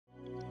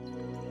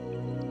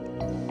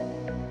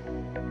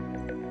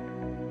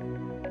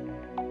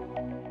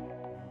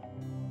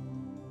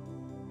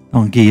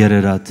Dankie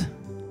Here dat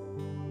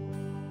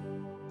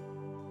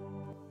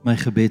my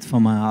gebed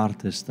van my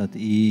hart is dat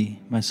U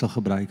my sal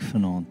gebruik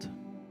vanaand.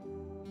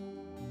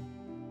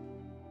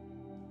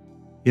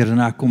 Here,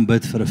 ek kom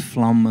bid vir 'n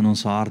vlam in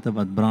ons harte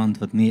wat brand,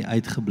 wat nie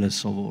uitgeblus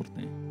sal word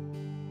nie.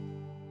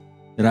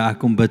 Here, ek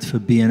kom bid vir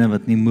bene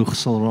wat nie moeg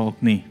sal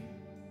raak nie.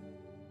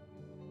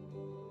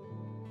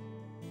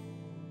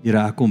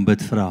 Here, ek kom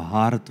bid vir 'n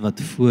hart wat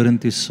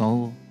vorentoe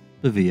sal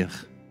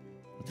beweeg,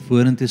 wat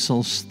vorentoe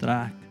sal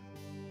strek.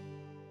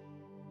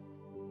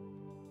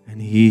 In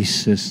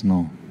Jesus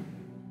naam.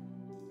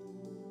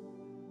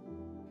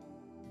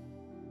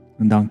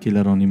 En dankie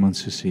dat daar niemand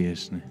soos U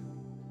is nie.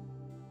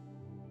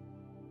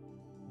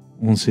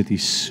 Ons het U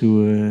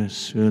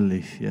so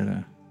lief,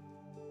 Here.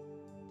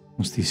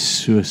 Ons het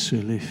U so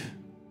lief.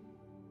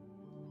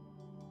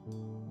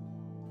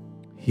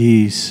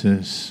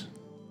 Jesus.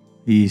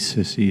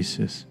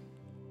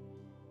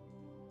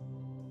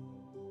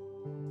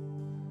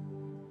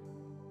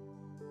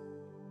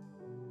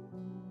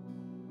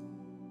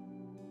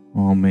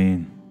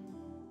 Amen.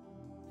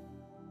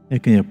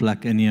 Ek kan jou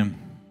plek inneem.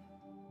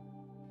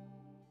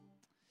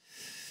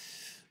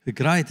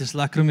 Great, het is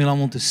lekker om julle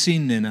almal te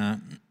sien en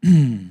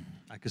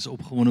ek is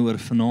opgewonde oor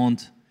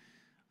vanaand.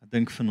 Ek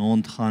dink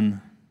vanaand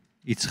gaan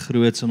iets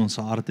groots in ons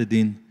harte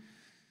dien.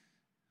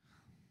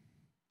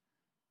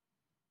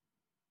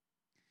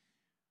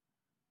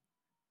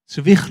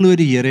 So wie glo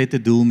die Here het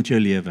 'n doel met jou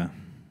lewe?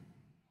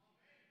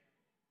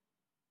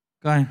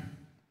 Okay.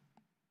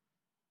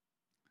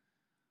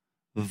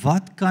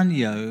 Wat kan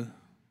jou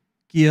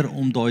keer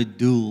om daai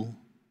doel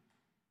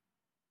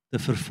te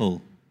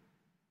vervul?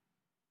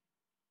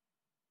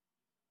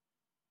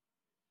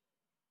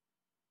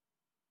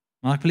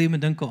 Maar ek wil jy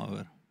moet dink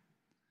daaroor.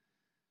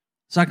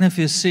 As ek net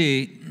vir jou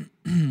sê,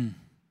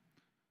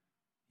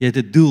 jy het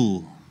 'n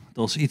doel,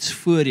 daar's iets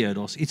voor jou,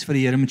 daar's iets wat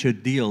die Here met jou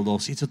deel,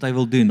 daar's iets wat hy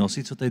wil doen, daar's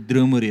iets wat hy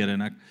droom oor Here,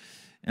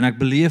 en ek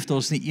beleef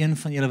daar's nie een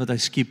van julle wat hy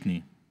skiep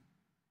nie.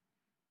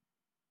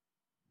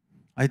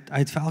 Hy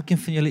het vir elkeen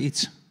van julle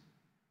iets.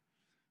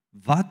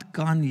 Wat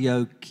kan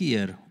jou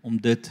keer om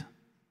dit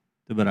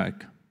te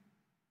bereik?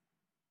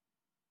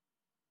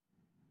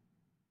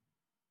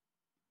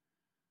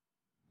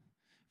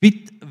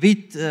 Wie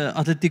het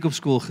atletiek op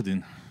skool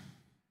gedoen?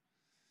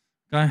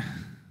 Okay.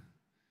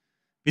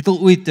 Wie het al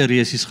ooit 'n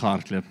resies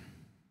gehardloop?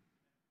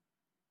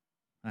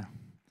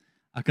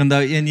 Ek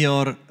onthou 1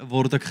 jaar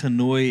word ek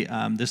genooi,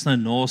 dis nou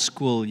na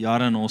skool,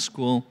 jare na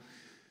skool,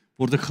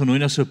 word ek genooi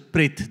na so 'n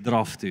pret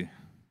draf toe.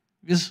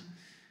 Wees,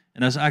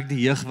 en as ek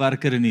die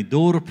jeugwerker in die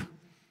dorp,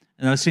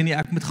 en dan sê nie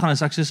ek moet gaan,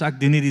 as ek soos ek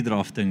doen nie die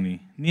drafting nie.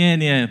 Nee,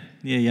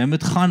 jy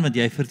moet gaan want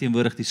jy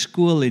verteenwoordig die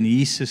skool en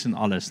Jesus en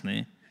alles,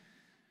 nee.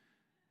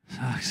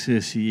 Ek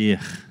sê,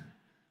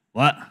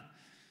 wat?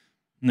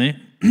 Nee,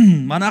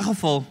 maar in 'n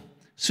geval,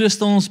 so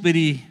staan ons by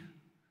die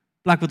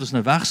plek wat ons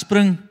nou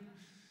wegspring,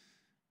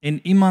 en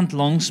iemand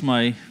langs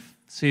my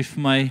sê vir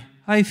my,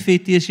 "Hi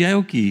Fetty, is jy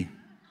ook hier?"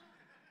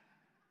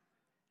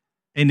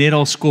 En net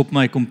al skop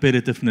my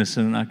competitiveness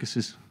en ek is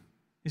soos,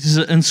 dis is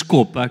 'n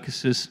inskop, ek is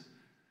soos,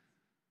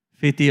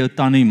 Fetty, jou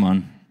tannie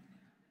man.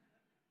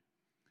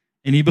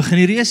 En hier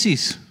begin die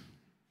resies.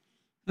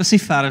 Dit was nie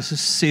ver, so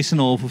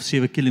 6,5 of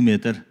 7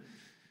 kilometer.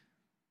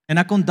 En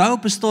ek onthou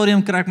op 'n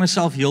stadium kry ek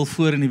myself heel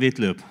voor in die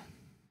wedloop.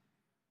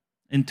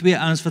 En 2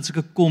 ouens wat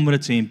sulke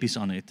Comrades hempies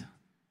aan het.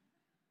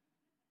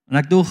 En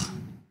ek dog,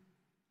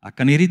 ek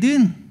kan hierdie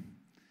doen.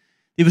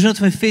 Die persoon het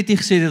vir my Fetty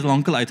gesê, dit het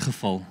lankal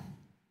uitgeval.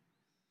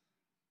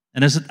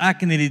 En as dit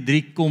ek en hierdie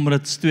 2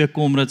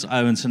 Comrades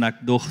ouens, en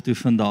ek dog toe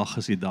vandag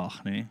is die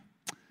dag, nee.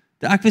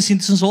 Ek wist dit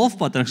is ons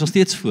halfpad, en ek is nog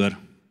steeds voor.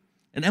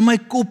 En in my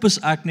kop is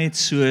ek net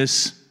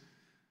soos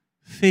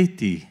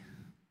Fetty.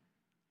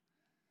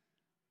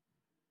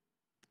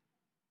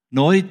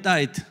 Na die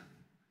tyd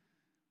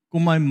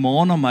kom my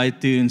ma na my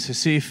toe en sy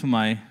sê vir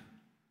my,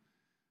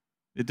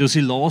 dit ons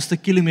die laaste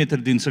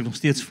kilometer doen, so ek nog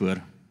steeds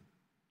voor.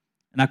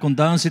 En ek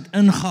onthou ons het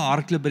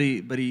ingehardloop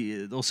by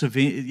die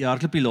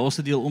hardloop die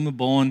laaste deel om 'n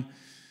baan,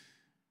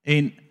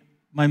 en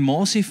my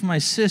ma sê vir my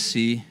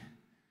sussie,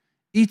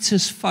 iets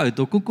is fout,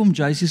 hoekom kom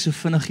Jacy so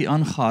vinnig hier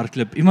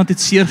aangehardloop? Iemand het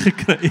seer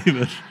gekry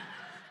iewers.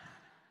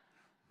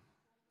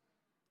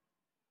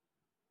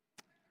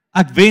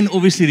 Ek wen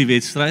obviously die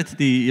wedstryd,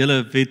 die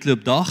hele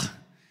wedloopdag.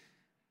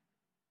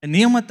 En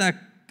nie omdat ek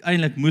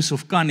eintlik moes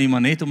of kan nie,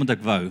 maar net omdat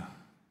ek wou.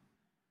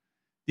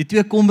 Die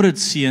 2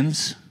 Comrades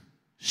seuns,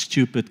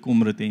 stupid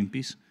Comrade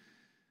hempies,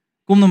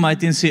 kom na my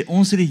toe en sê,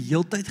 ons het die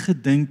heeltyd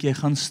gedink jy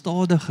gaan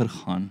stadiger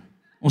gaan.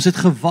 Ons het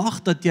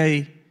gewag dat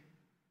jy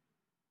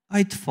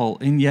uitval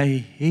en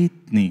jy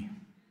het nie.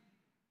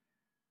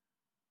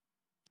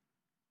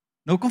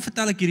 Nou kom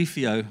vertel ek hierdie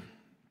vir jou.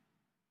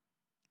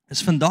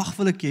 Is vandag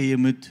wil ek jy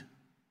moet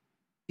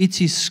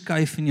ietsie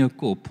skuif in jou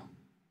kop.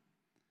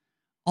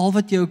 Al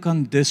wat jou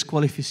kan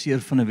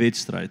diskwalifiseer van 'n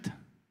wedstryd,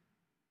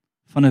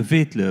 van 'n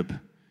wedloop,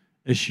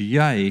 is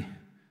jy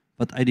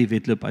wat uit die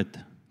wedloop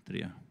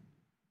uittreë.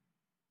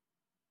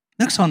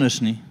 Niks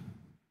anders nie.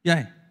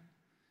 Jy.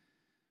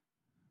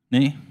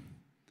 Nee.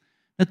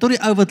 Net tot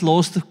die ou wat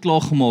laaste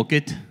klaar gemaak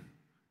het,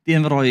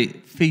 teen wat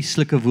daai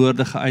feeslike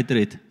woorde geuiter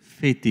het,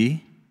 Vetty,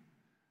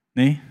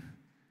 nee,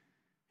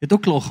 het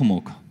ook klaar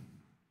gemaak.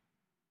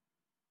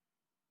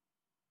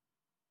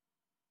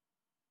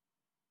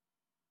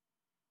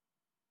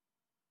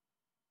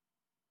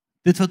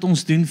 Dit wat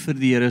ons doen vir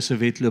die Here is 'n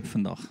wedloop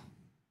vandag.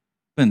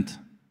 Punt.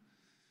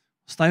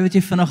 As jy wat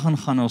jy vinnig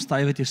gaan, as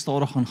jy wat jy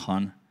stadig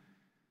gaan,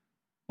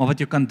 maar wat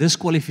jy kan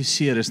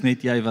diskwalifiseer is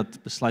net jy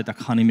wat besluit ek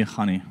gaan nie meer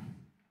gaan nie.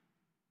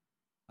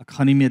 Ek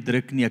gaan nie meer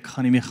druk nie, ek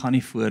gaan nie meer gaan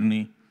nie voor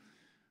nie.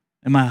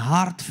 En my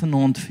hart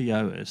vanaand vir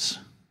jou is,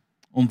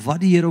 om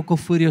wat die Here ook al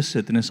voor jou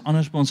sit, en is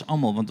anders by ons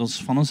almal, want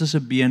van ons is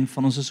 'n been,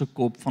 van ons is 'n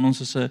kop, van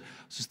ons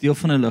is deel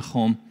van 'n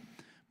liggaam,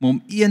 maar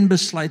om een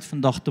besluit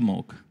vandag te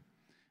maak,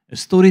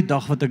 is tot die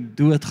dag wat ek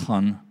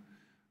doodgaan,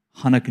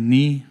 gaan ek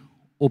nie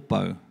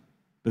ophou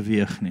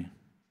beweeg nie.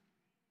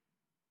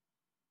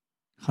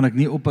 Gaan ek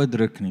nie ophou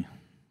druk nie.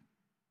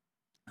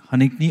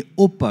 Gaan ek nie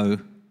ophou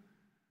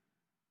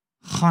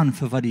gaan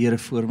vir wat die Here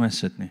voor my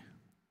sit nie.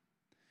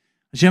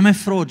 As jy my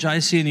vra,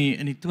 JC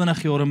in die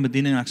 20 jaar in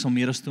bediening, ek sal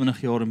meer as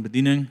 20 jaar in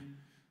bediening,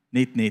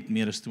 net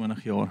meer as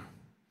 20 jaar.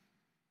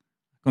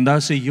 Ek onthou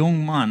as 'n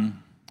jong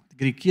man, het ek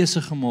die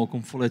keuse gemaak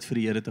om voluit vir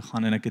die Here te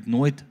gaan en ek het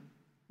nooit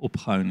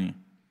opgehou nie.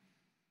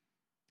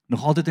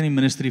 Nog altyd in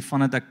die ministerie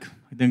vandat ek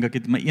dink ek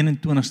het my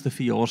 21ste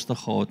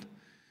verjaarsdag gehad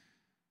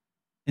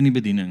in die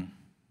bediening,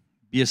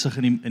 besig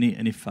in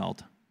die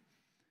veld.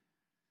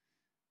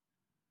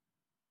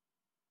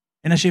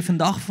 En as jy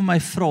vandag vir my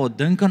vra,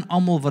 dink aan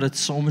almal wat dit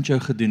saam met jou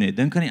gedoen het.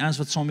 Dink aan die ouens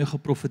wat saam met jou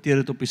geprofeteer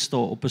het op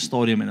 'n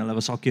stadium en hulle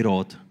was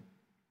akkuraat.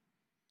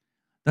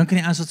 Dink aan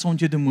die ouens wat saam met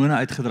jou demone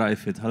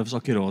uitgedryf het, hulle was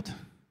akkuraat.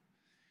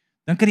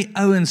 Dink aan die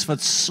ouens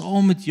wat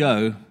saam met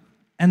jou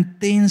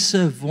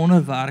intense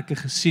wonderwerke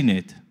gesien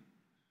het.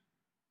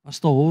 Was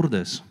daar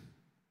hordes.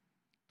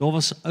 Daar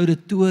was 'n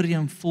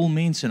auditorium vol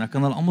mense en ek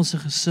kan al almal se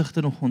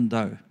gesigte nog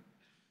onthou.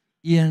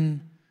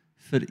 Een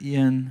vir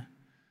een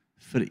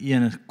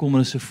kom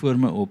hulle so voor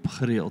my op,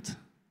 gereeld.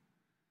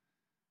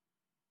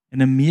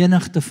 En 'n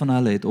menigte van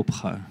hulle het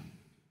opgehou.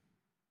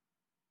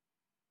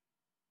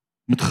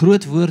 Met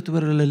groot woord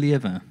oor hulle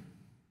lewe.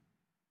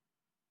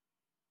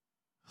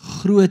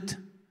 Groot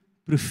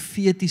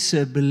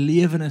profetiese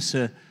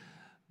belewennisse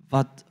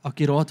wat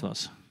akkuraat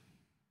was.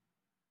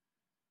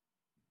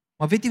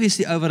 Maar weet jy wie is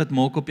die ou wat dit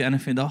maak op die einde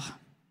van die dag?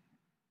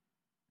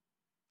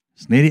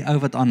 Dis net die ou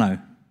wat aanhou.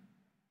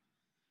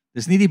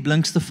 Dis nie die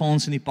blinkste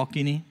fans in die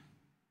pakkie nie.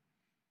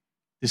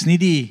 Dis nie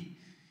die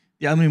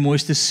ou met die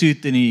mooiste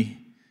suit en die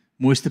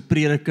mooiste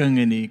prediking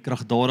en die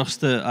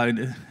kragdadigste ou,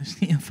 dis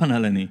nie een van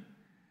hulle nie.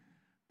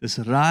 Dis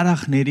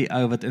regtig net die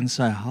ou wat in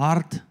sy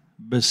hart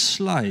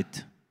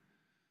besluit,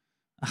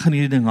 ek gaan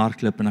hierdie ding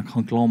hardklip en ek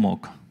gaan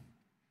klaarmaak.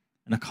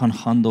 En ek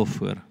gaan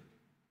daarvoor.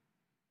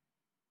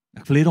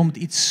 Ek wil hê om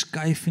iets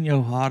skuif in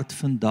jou hart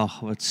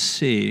vandag wat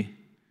sê,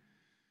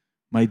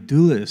 my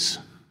doel is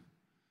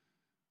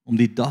om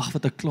die dag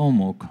wat ek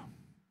klaarmaak,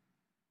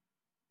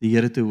 die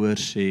Here te hoor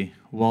sê,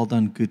 well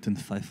done good and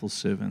faithful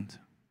servant.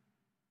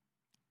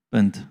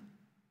 Punt.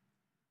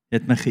 Jy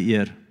het my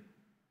geëer.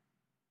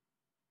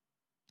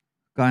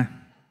 Okay.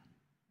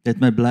 Jy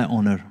het my bly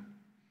honor.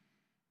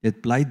 Jy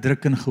het bly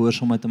druk en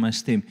gehoorsaamheid in my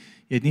stem.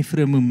 Jy het nie vir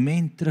 'n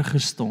oomblik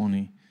teruggestaan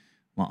nie,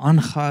 maar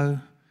aangehou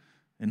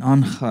en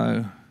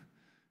aangehou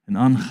en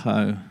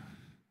aangehou.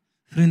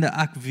 Vriende,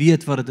 ek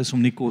weet wat dit is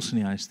om nie kos in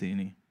die huis te hê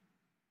nie.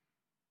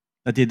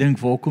 Dat jy dink,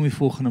 waar kom die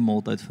volgende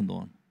maaltyd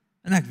vandaan?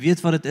 En ek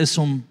weet wat dit is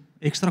om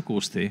ekstra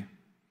kos te hê.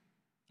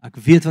 Ek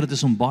weet wat dit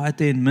is om baie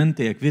te hê en min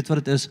te hê. Ek weet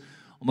wat dit is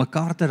om 'n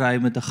kar te ry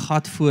met 'n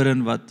gat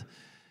voorin wat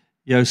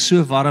jou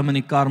so warm in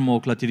die kar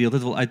maak dat jy die hele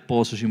tyd wil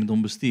uitpaas as jy met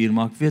hom bestuur,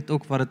 maar ek weet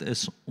ook wat dit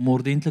is om 'n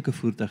ordentlike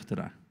voertuig te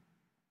ry.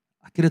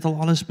 Ek het dit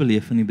al alles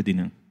beleef in die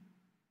bediening.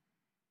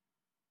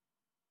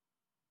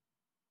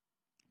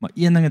 Maar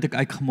een ding het ek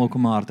uitgemaak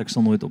in my hart, ek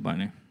sal nooit ophou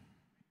nie.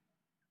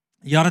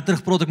 Jare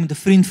terug praat ek met 'n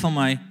vriend van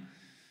my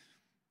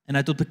en hy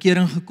het tot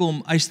bekering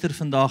gekom, Eyster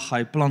vandag,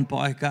 hy plant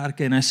baie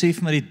kerke en hy sê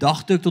vir my die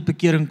dag toe ek tot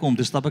bekering kom,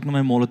 toe stap ek na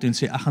my molle toe en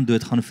sê ek gaan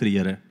doodgaan vir die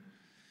Here.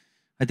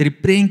 Hy het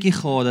hierdie prentjie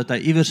gehad dat hy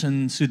iewers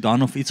in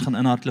Sudan of iets gaan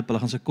inhardloop, hulle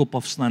gaan sy kop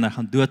afsny en hy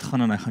gaan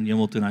doodgaan en hy gaan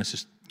hemel toe en hy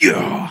sê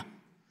ja.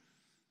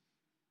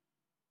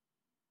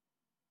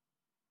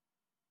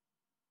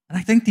 En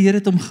ek dink die Here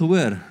het hom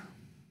gehoor.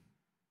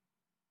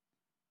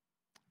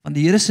 Want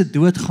die Here se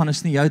doodgaan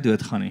is nie jou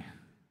doodgaan nie.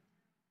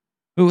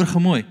 Hoor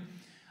gemooi.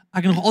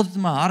 Ek het nog altyd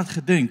in my hart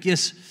gedink,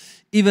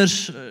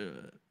 iewers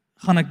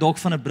gaan ek dalk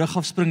van 'n brug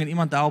afspring en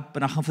iemand help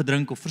en ek gaan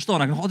verdrink of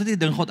verstaan, ek het nog altyd die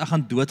ding gehad, ek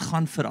gaan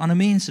doodgaan vir ander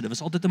mense. Dit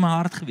was altyd in my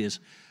hart gewees,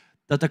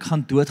 dat ek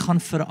gaan doodgaan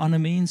vir ander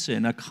mense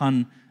en ek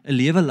gaan 'n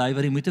lewe lei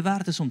wat die moeite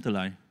werd is om te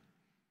lei.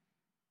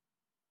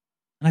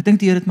 En ek dink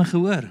die Here het my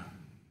gehoor.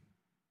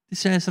 Hy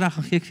sê, is reg,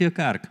 gaan gee ek vir jou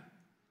kerk.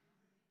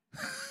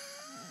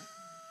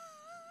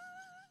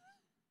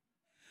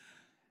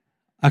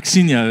 Ek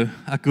sien jou,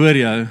 ek hoor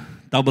jou,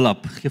 double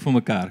up, geef hom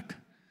 'n kerk.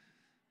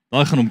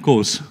 Daai gaan hom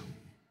kos.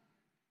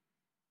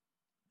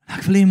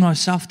 Ek wil hê my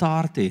selfde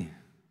hart hê.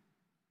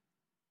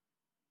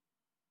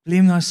 Wil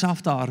hê my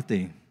selfde hart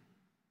hê.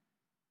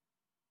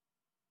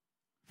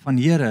 Van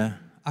Here,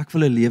 ek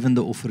wil 'n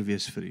lewende offer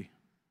wees vir U.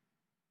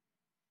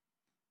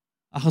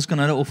 Ag, ons kan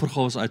nou die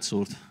offergawes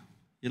uitsort.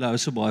 Julle hou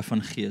so baie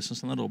van gees, ons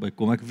sal nou daarby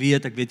kom. Ek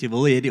weet jy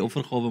wil hê die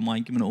offergawe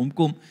mandjie moet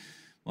omkom,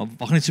 maar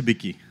wag net so 'n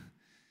bietjie.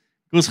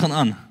 Ons gaan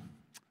aan.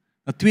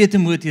 Na 2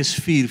 Timoteus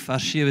 4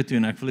 vers 7 toe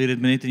en ek wil hê dit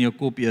moet net in jou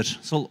kop eers.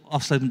 Sal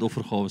afsluit met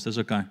offergawes, dis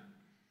okay.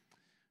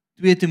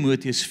 2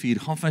 Timoteus 4,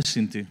 gaan vir my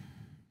sien toe.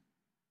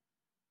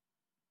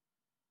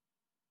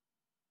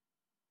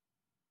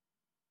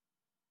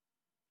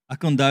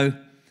 Ek onthou,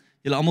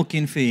 julle almal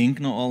ken vir Henk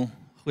nou al,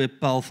 goeie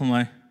pel van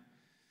my.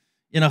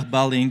 Eendag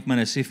bel Henk my en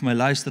hy sê vir my,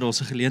 luister,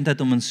 ons 'n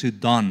geleentheid om in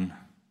Sudan,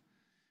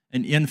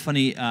 in een van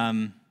die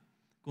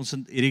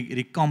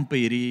hierdie kampe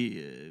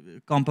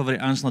waar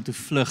die ouens na toe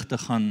vlug te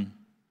gaan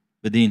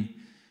bedien.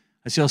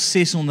 Hy sê al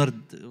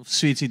 600 of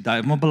soiets,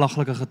 maar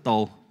belaglike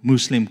getal,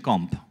 moslim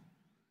kamp.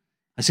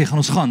 Hy sê, gaan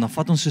ons gaan, dan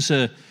vat ons soos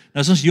 'n,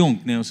 nou is ons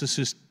jonk, nee, ons is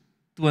soos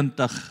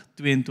 20,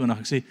 22,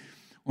 ek sê,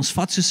 ons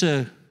vat soos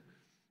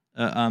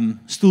 'n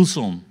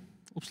stoelsom,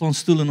 opslaan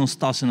stoel in ons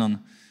tas en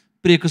dan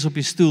preek ons op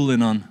die stoel en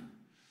dan,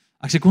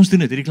 ek sê, kom ons doen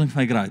dit, hierdie klink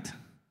vir my great.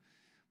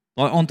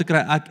 Daai aand te kry,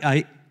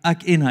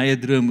 ek en hy 'n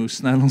droom, hoe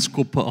sny ons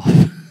koppe af.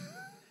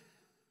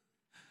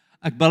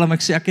 Ek bel hom, ek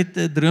sê, ek het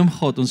 'n droom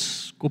gehad,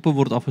 ons koppe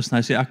word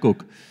afgesny, sê ek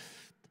ook.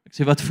 Ek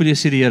sê, wat voel jy,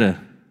 sê die Here?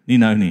 Nie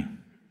nou nie.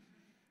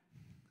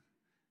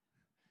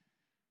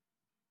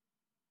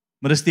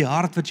 Maar dis die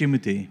hart wat jy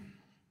moet hê.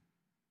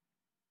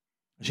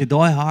 As jy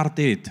daai hart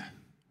het,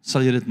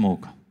 sal jy dit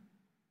maak.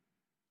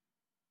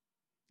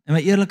 En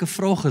my eerlike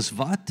vraag is,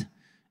 wat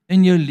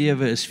in jou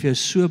lewe is vir jou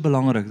so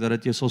belangrik, dat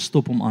dit jou sal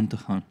stop om aan te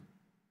gaan?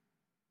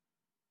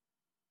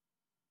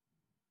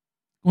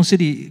 Kom ons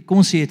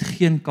sê jy het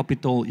geen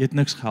kapitaal, jy het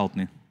niks geld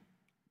nie.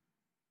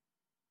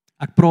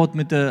 Ek praat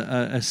met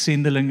 'n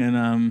sendeling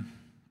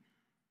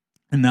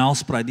in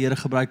Nelspruit, die Here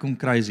gebruik hom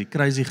crazy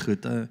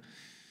goed.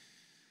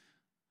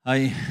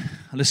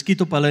 Hulle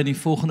skiet op hulle in die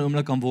volgende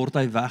oomblik, dan word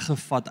hy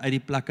weggevat uit die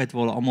plek uit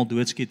waar hulle almal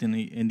doodskiet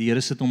en die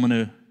Here sit hom in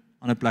 'n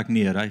ander plek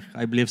neer.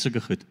 Hy beleef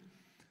sulke goed.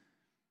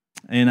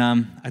 En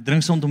ek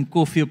drink soms om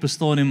koffie op 'n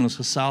stadium en ons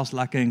gesels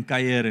lekker en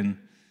kuier en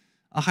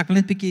ek wil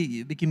net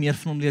bietjie meer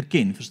van hom leer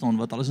ken, verstaan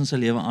wat alles in sy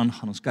lewe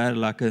aangaan. Ons kuier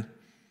lekker.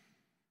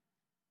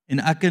 En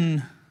ek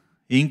en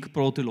Henk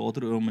praat toe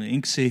later oor hom en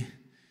Henk sê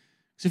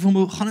vir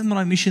hom, gaan net met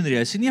daai missionary.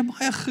 Hy sê nee,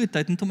 baie goed. Hy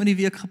het met hom in die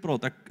week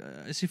gepraat.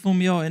 Hy sê vir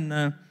hom ja en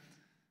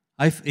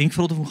Henk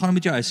vra of hom gaan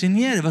met jou. Hy sê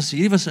nee,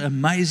 hierdie was 'n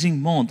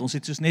amazing maand. Ons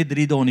het soos net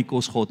 3 dae nie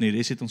kos gehad nie.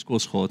 Res het ons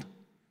kos gehad.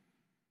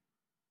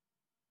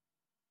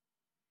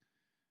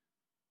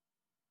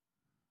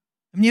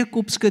 En nie 'n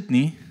kop skud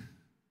nie.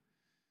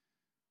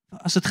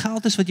 As dit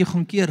geld is wat jy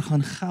gaan keer,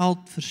 gaan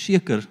geld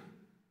verseker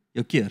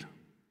jou keer.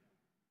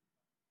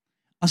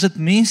 As dit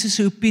mense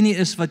se opinie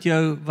is wat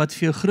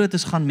vir jou groot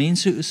is, gaan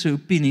mense se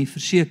opinie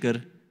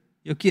verseker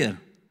jou keer.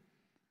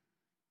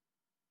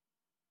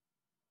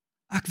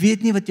 Ek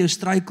weet nie wat jou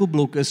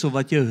struikelblok is of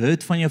wat jou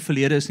hurt van jou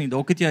verlede is nie.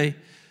 Dalk het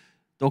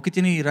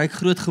jy nie ryk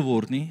groot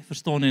geword nie,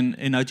 verstaan,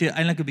 en nou het jy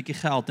eintlik 'n bietjie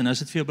geld en nou is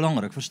dit vir jou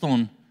belangrik,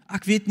 verstaan.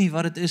 Ek weet nie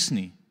wat dit is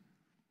nie.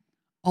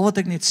 Al wat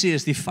ek net sê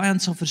is die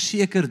vyand sal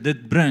verseker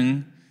dit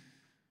bring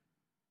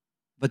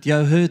wat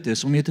jou hurt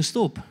is om jou te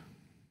stop.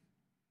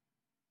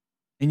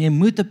 En jy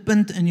moet 'n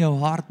punt in jou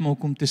hart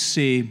maak om te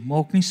sê,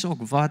 maak nie saak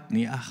wat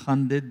nie, ek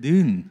gaan dit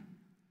doen.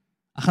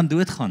 Ek gaan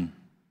doodgaan.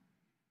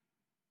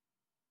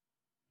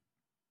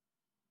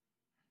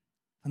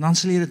 En dan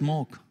sal jy dit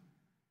maak.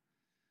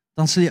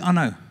 Dan sal jy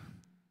aanhou.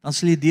 Dan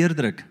sal jy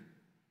deurdruk.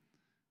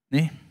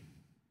 Nee?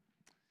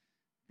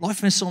 Blaai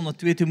vir my saam na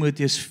 2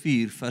 Timoteus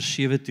 4 vers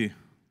 7 toe.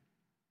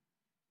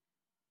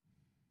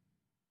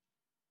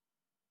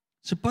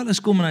 So Paulus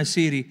kom en hy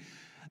sê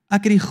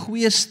ek het die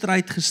goeie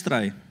stryd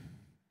gestry.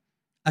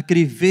 Ek het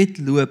die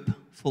wedloop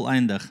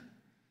volëindig.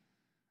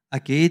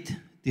 Ek het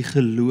die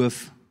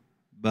geloof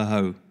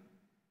behou.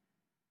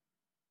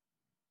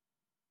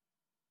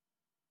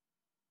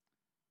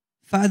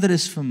 Verder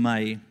is vir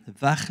my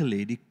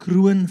weggelê die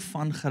kroon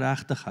van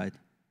geregtigheid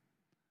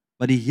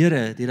wat die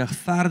Here, die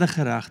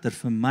regverdige regter,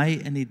 vir my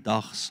in die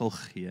dag sal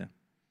gee.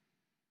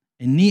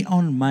 En nie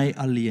aan my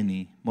alleen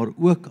nie, maar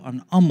ook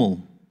aan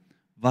almal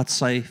wat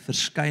sy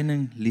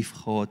verskyning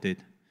liefgehad het.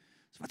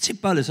 So wat sê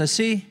Paulus? Hy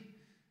sê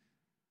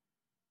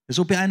dis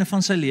op die einde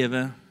van sy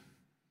lewe,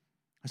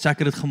 hy sê ek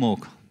het dit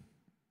gemaak.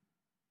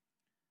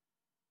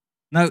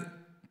 Nou,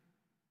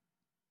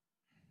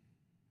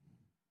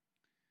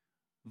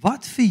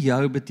 wat vir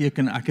jou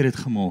beteken ek het dit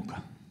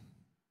gemaak?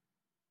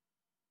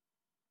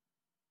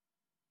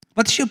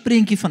 Wat is jou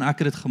prentjie van ek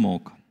het dit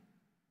gemaak?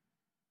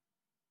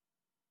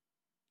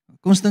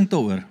 Kom ons dink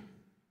daaroor.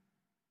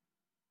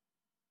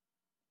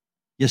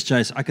 Yes,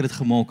 Chase, ek het dit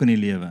gemaak in die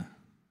lewe.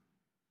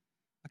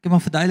 Ek het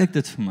maar verduidelik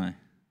dit vir my.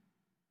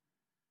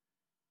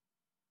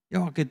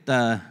 Ja, ek het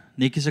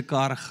netjies 'n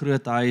kar, 'n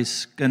groot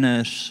huis,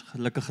 kinders,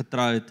 gelukkig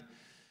getroud,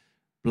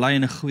 bly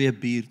in 'n goeie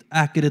buurt.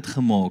 Ek het dit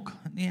gemaak.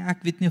 Nee,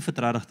 ek weet nie of dit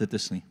regtig dit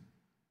is nie.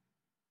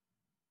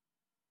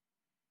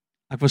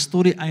 Ek was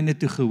tot die einde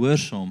toe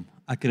gehoorsaam.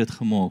 Ek het dit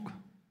gemaak.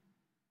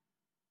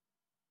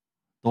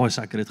 Daai is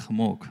ek het dit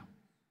gemaak.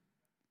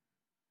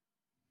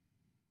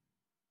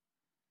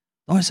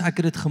 Daar is ek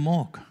dit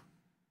gemaak.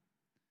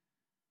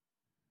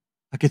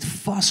 Ek het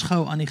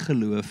vasgehou aan die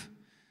geloof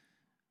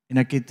en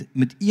ek het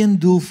met een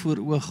doel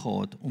voor oog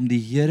gehad om die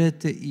Here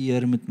te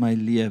eer met my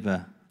lewe.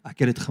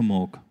 Ek het dit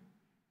gemaak.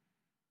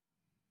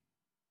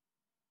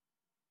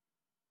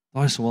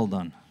 Daar is wel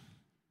dan.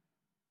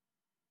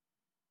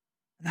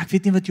 En ek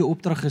weet nie wat jou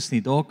opdrag is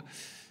nie. Dalk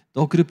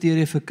roep die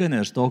Here vir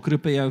kinders, dalk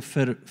roep hy jou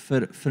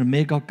vir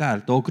mega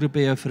kerk, dalk roep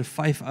hy jou vir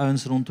 5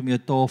 ouens rondom jou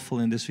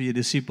tafel en dis vir jou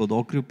disipel,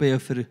 dalk roep hy jou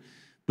vir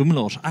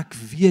boemelaars. Ek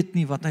weet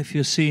nie wat hy vir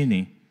jou sê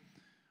nie.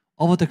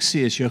 Al wat ek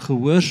sê is jou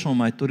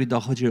gehoorsaamheid tot die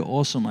dag wat jy jou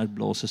asem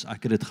uitblaas is,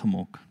 ek het dit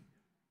gemaak.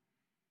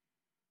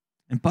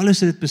 En Paulus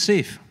het dit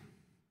besef.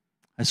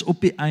 Hy is op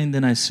die einde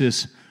en hy sê,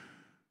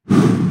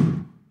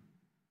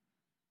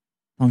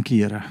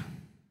 dankie Here.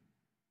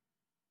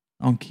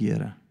 Dankie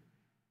Here.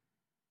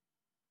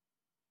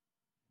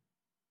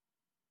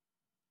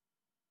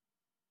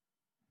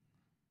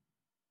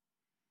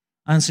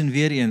 Ouens en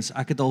weer eens,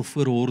 ek het al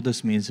voor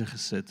hordes mense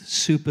gesit,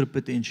 super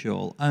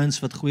potensiaal, ouens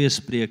wat goeie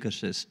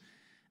sprekers is,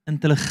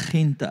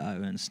 intelligente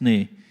ouens,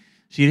 nee.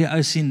 As hierdie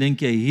ou sien,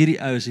 dink jy, hierdie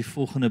ou is die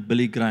volgende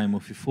Billy Graham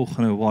of die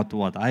volgende what,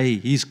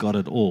 he's got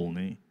it all,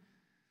 nee.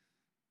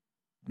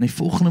 In die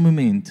volgende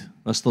moment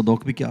was daar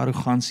dalk 'n bietjie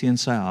arrogansie in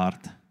sy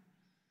hart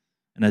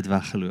en hy het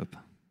weggeloop.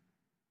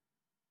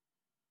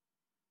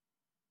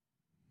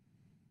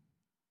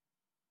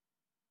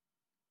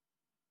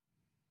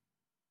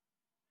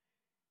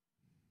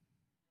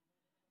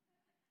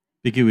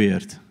 Bietjie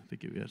weird.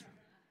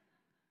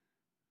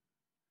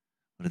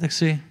 Wat het ek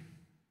sê?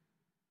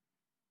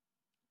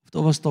 Of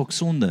daar was dalk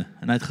sonde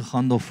en hy het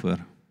gegaan daarvoor.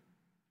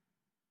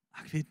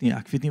 Ek weet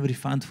nie wat die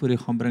vyand voor jou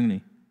gaan bring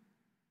nie.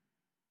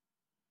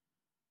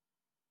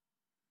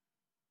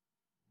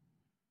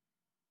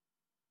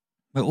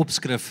 My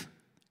opskrif,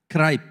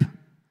 kruip,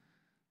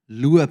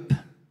 loop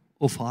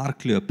of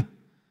hardloop,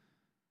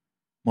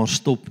 maar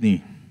stop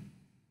nie.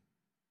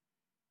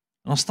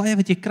 En dan sta jy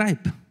wat jy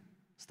kruip.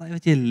 Sta jy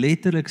wat jy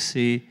letterlik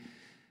sê,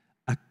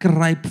 ek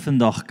kruip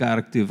vandag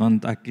kerk toe,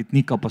 want ek het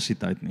nie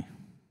kapasiteit nie.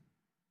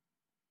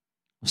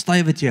 Dan sta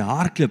jy wat jy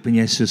hardloop en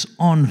jy soos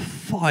on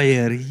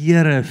fire,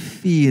 Here,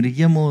 vuur,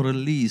 hemel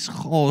release,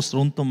 gas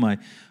rondom my,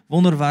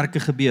 wonderwerke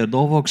gebeur,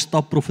 daar waar ek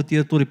stap,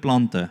 profeteer tot die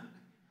plante.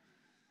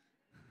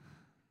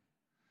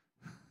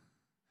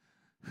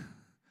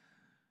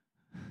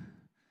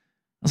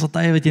 As al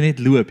tye wat jy net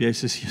loop, jy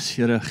sê,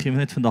 Here, gee my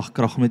net vandag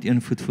krag om met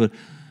een voet voor,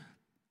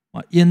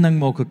 maar een ding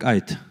maak ek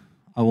uit,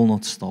 I will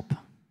not stop.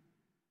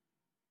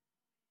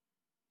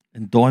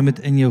 En daai met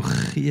in jou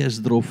gees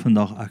drop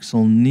vandag, ek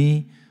sal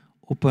nie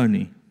ophou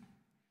nie.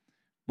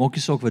 Maak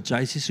nie saak wat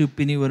JC se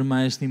opinie oor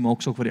my is nie,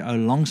 maak saak wat die ou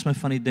langs my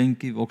van die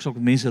dinkie, maak saak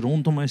wat mense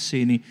rondom my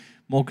sê nie,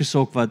 maak nie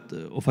saak wat,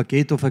 of ek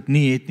het of ek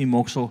nie het nie,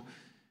 maak saak,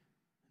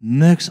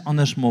 niks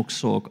anders maak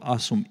saak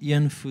as om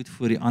een voet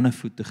voor die ander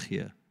voet te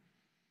gee.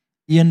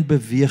 Een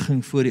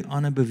beweging voor die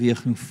ander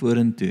beweging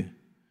vorentoe,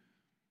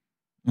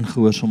 en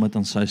gehoorsaamheid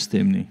aan sy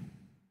stem nie.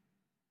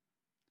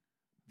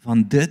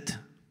 Want dit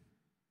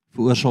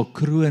veroorsaak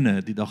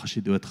krone die dag as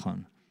jy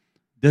doodgaan.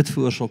 Dit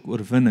veroorsaak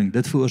oorwinning,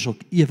 dit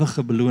veroorsaak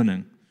ewige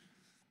beloning.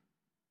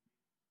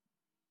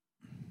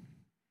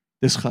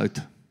 Dis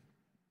goud.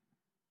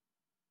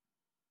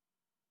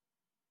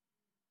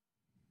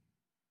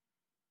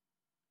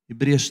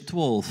 Hebreërs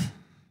 12.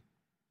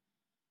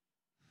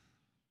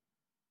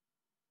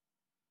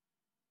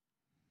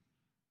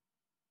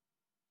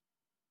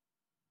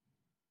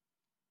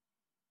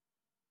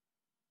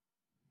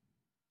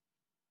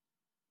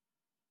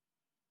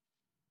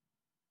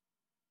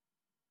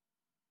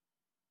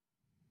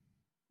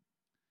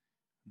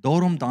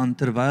 Daarom dan,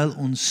 terwyl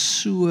ons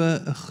so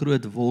 'n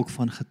groot wolk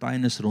van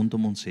getuienis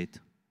rondom ons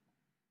het.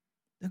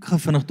 Dink gou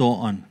vinnig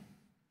daaraan.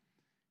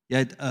 Jy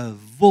het 'n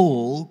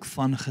wolk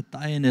van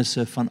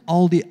getuienisse van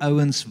al die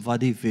ouens wat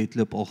die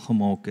wedloop al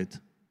gemaak het.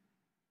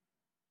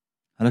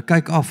 Hulle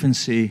kyk af en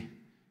sê,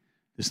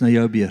 dis nou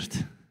jou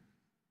beurt.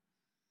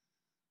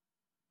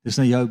 Dis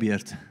nou jou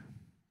beurt.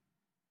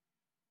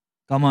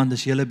 Kom aan,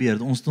 dis julle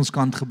beurt, ons het ons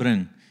kant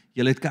gebring.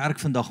 Julle het kerk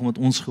vandag omdat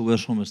ons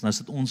gehoorsaam is, nou is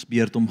dit ons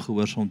beurt om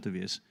gehoorsaam te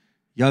wees.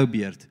 Jou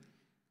beurt,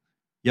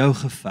 jou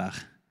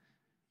geveg,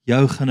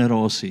 jou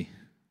generasie.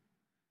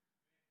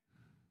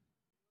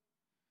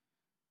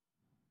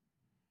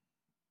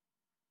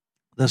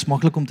 Dit is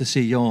maklik om te sê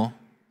ja,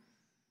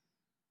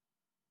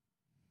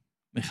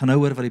 maar ek gaan nou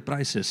hoor wat die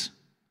prys is.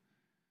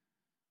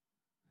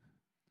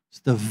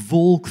 Dit is 'n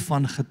wolk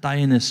van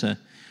getuienisse.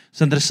 Dit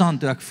is interessant,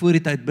 toe ek voor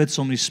die tyd bid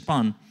saam die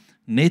span,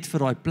 net vir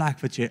daai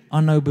plek wat jy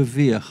aanhou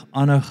beweeg,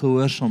 aanhou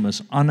gehoorsaam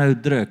is,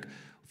 aanhou druk,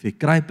 of jy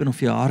kruip en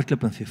of jy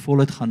hardloop en of jy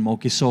voluit gaan,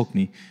 maak jy saak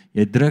nie.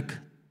 Jy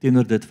druk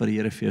teenoor dit wat die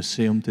Here vir jou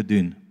sê om te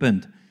doen.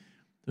 Punt.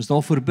 Dus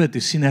daarvoor bid,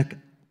 toe sien ek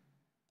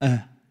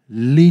 'n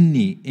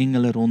linie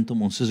engele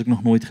rondom ons, soos ek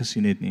nog nooit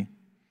gesien het nie.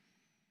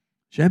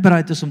 As jy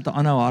bereid is om te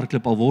aanhou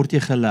hardloop, al word jy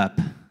gelap,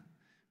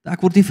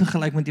 ek word nie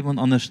vergelyk met iemand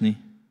anders nie.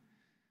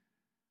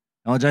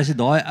 Ja, jy sê,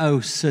 daai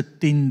ou sit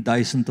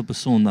 10.000 op 'n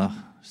Sondag,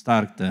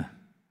 sterkte.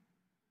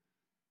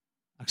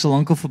 Ek sal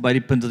lankal verby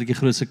die punt dat ek die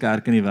grootste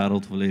kerk in die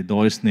wêreld wil hê.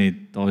 Daar is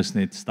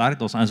net sterk.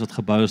 Daar's ouens wat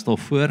gebou is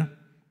daarvoor.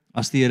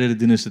 As die Here dit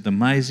doen, is dit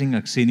amazing.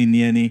 Ek sê nie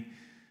nee nie,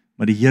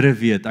 maar die Here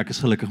weet ek is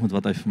gelukkig met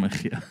wat hy vir my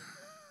gee.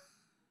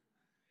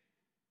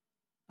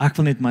 Ek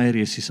wil net my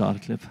resies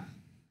hardloop.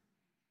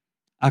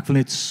 Ek wil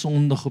net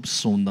Sondag op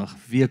Sondag,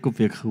 week op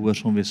week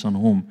gehoorsaam wees aan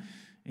hom.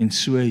 En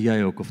so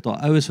jy ook. Of daar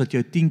ou is wat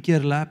jou 10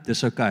 keer lap,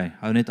 dis okay.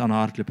 Hou net aan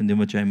hardloop en doen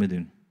wat jy moet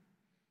doen.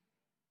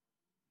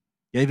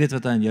 Jy weet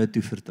wat hy aan jou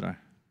toevertrou.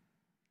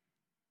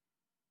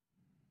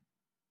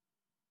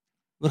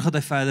 Hoor gaan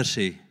hy verder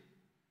sê.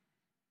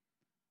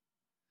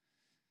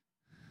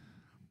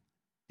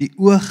 Die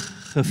oog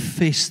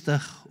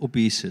gefestig op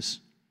Jesus.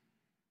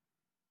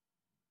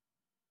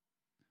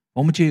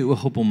 Waar moet jy jou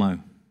oog op hom hou?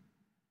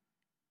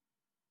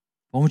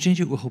 Waar moet jy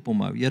jou oog op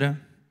hom hou, Here?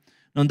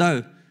 Nou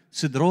onthou,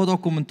 sodra daar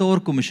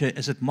kommentaar kom,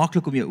 is dit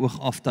maklik om jou oog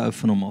af te hou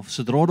van hom af.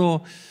 Sodra daar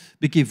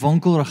bietjie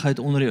wankelrigheid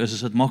onder jou is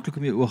dit maklik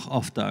om jou oog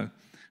af te hou.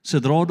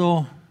 Sodra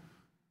daar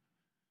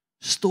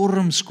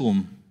storms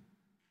kom,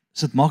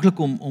 is dit maklik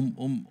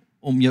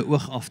om jou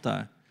oog af te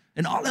hou.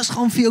 En alles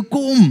gaan vir jou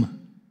kom.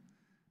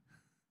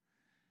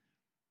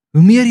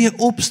 Hoe meer jy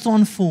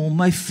opstaan vir hom,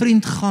 my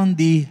vriend, gaan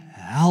die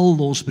hel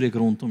losbreek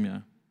rondom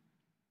jou.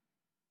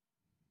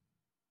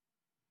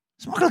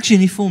 Dis maklik as jy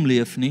nie vir hom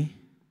leef nie.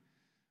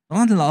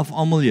 Want hulle af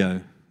almal jou.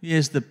 Jy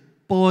is the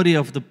party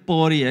of the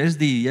party,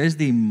 jy is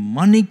die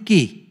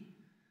mannetjie.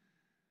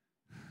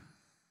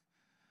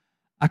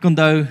 Ek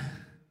onthou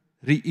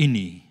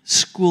reunie,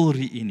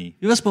 skoolreunie.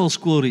 Wie was by 'n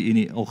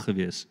skoolreunie al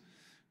gewees?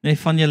 Nee,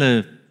 van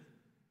julle,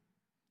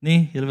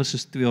 nee, julle was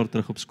soos 2 jaar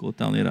terug op skool,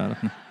 tel nie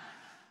regtig nie.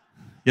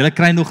 Julle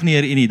kry nog nie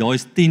 'n reunie, daai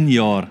is 10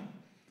 jaar.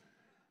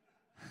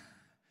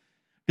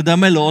 Ek onthou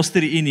my laaste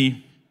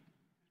reunie,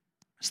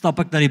 stap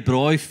ek na die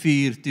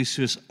braaivuur toe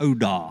soos ou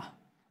dae.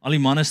 Al die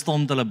manne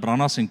staan met hulle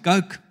brandas en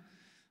coke,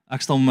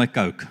 ek staan met my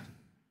coke.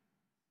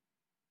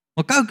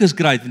 Maar coke is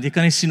great, want jy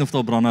kan nie sien of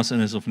daar brandas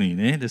in is of nie,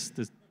 né? Dis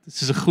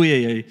soos 'n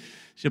goeie,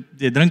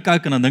 jy drink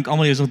coke en dan dink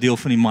almal jy is nog deel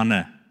van die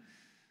manne.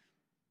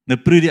 Nou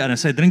proe die ander,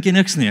 sê, drink jy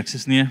niks nie? Ek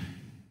sê nee.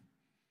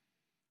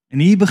 En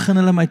hier begin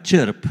hulle my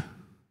chirp,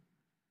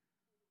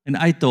 en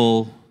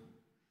uithaal,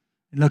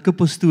 en lekker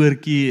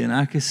pastoortjie, en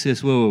ek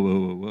sê,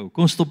 wow,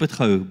 kom stop dit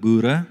gou,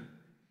 boere.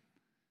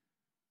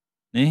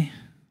 Nee?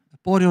 'n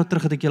Paar jaar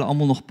terug het ek julle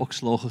almal nog pak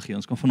slaag gegee.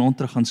 Ons kan vanaand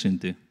terug gaan sien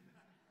toe.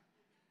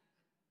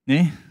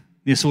 Nee?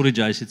 Nee, sorry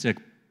Jace, sê ek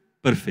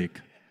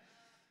perfek.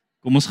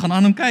 Kom ons gaan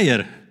aan en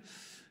kuier.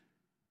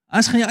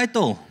 Ons gaan jou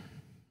uithaal.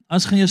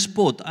 Ons gaan jou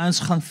spot, ons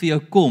gaan vir jou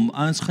kom,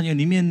 ons gaan jou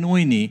nie meer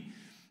nooi nie.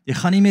 Jy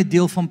gaan nie meer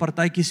deel van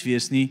partytjies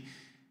wees nie.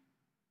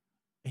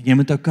 En jy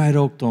moet okay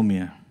raak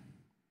daarmee.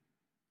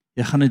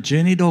 Jy gaan 'n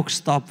journey dalk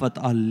stap wat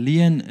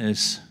alleen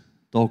is,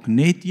 dalk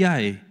net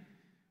jy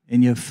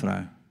en jou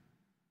vrou.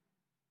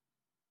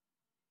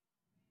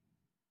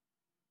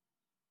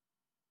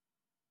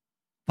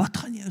 Wat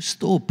gaan jou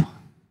stop?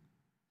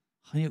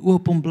 Gaan jy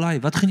oop om bly?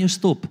 Wat gaan jou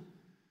stop?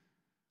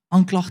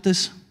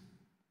 Aanklagtes?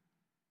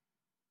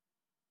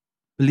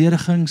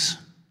 Beledigings?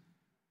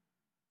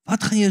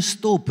 Wat gaan jou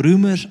stop?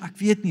 Roemers? Ek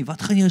weet nie,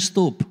 wat gaan jou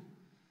stop?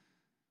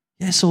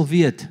 Jy sal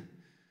weet,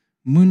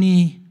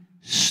 moenie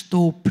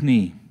stop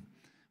nie.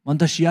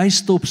 Want as jy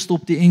stop,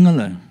 stop die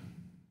engele.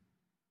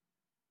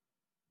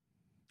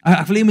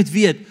 Ek wil jy moet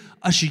weet,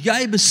 as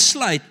jy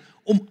besluit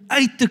om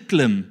uit te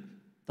klim,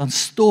 dan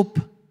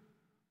stop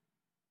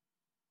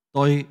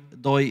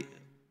daai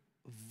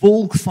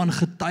wolk van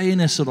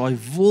getuienisse, daai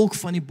wolk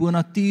van die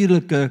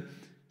bonatuurlike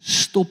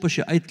stop as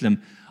jy uitklim.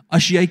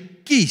 As jy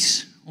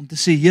kies om te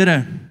sê,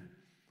 Here,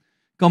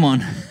 come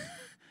on,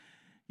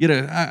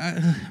 Here,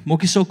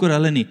 maak nie saak oor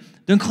hulle nie.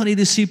 Dink gaan die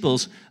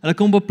disippels, hulle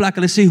kom op 'n plek,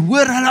 hulle sê,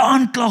 hoor hulle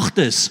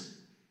aanklagtes.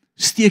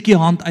 Steek jy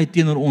hand uit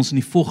teenoor ons en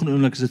die volgende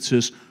oomblik is dit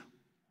soos,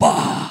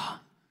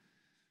 bah!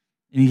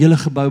 En die hele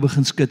gebou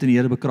begin skud en die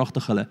Here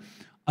bekragtig hulle.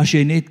 As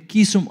jy net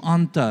kies om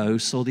aan te hou,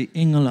 sal die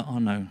engele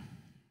aanhou.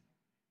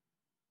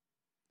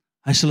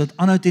 Hy sal dit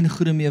aanhou ten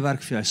goeie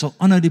meewerk vir jou. Hy sal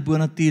aanhou die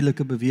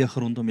bonatuurlike beweeg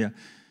rondom jou.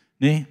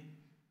 Nee?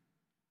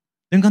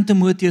 Dink aan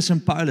Timoteus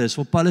en Paulus,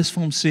 waar Paulus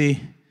vir hom sê,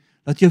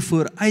 dat jou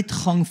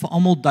vooruitgang vir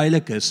almal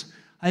duidelik is.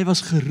 Hy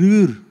was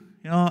geroer,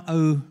 ja,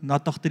 ou,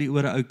 nat agter die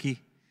ore oukie.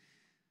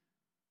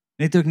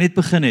 Net toe ek net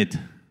begin het,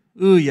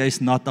 jy's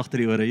nat agter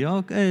die ore, ja,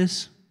 ek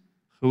is,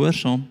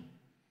 gehoorsaam.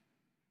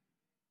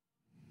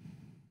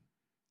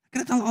 Ek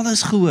het al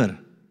alles gehoor.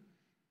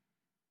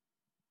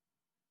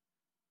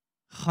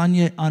 Gaan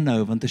jy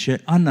aanhou, want as jy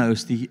aanhou,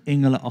 is die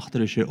engele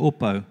agter as jy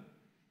ophou,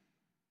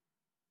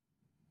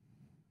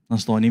 dan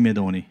staan nie meer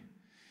daar nie.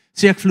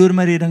 Sê ek verloor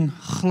my redding,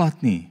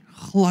 glad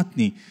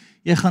nie.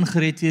 Jy gaan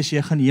gered wees,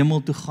 jy gaan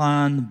hemel toe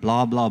gaan,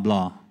 bla bla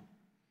bla.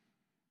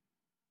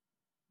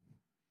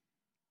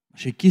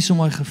 As jy kies om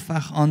my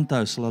geveg aan te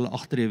hou, sal hulle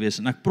agter jou wees.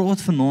 En ek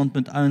praat vanaand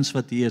met ouens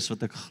wat hier is,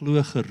 wat ek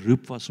glo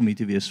geroep was om hier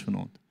te wees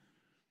vanaand.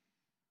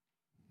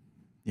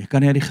 Jy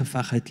kan nie uit die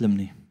geveg uitklim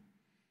nie.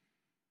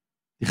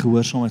 Die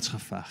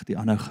gehoorsaamheidsgeveg, die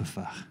aanhou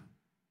geveg.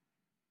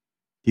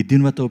 Jy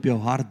doen wat op jou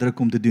hart druk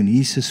om te doen.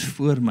 Jesus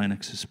voor my en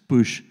ek sê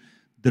push,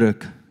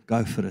 druk,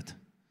 go for it.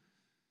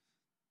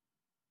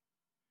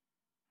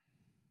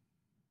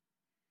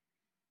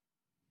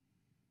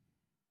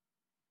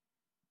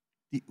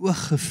 die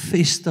oog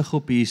gefestig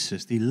op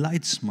Jesus, die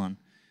leidsman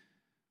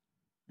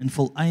en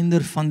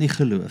volëinder van die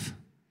geloof,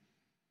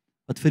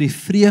 wat vir die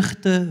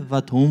vreugde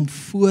wat hom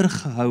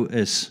voorgehou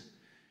is,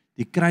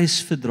 die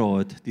kruis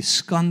verdra het, die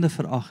skande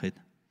verag het,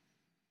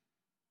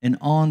 en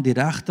aan die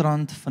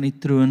regterhand van die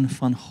troon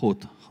van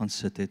God gaan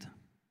sit het.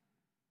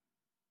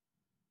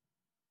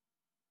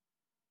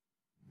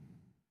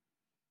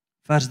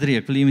 Vers 3,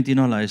 ek wil jy met hier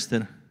nou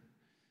luister.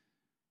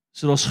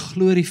 So daar's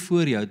glorie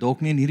voor jou,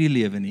 dalk nie in hierdie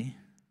lewe nie.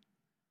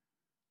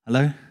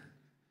 Hallo?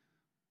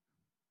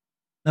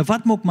 Nou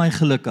wat maak my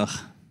gelukkig?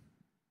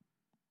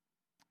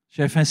 As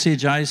jy van sê,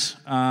 Joyce,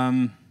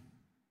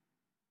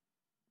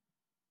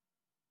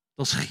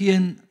 daar's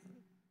geen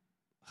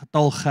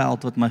getal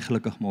geld wat my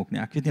gelukkig maak nie.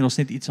 Ek weet nie, daar's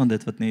net iets aan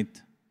dit wat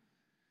net,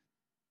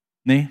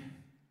 nee.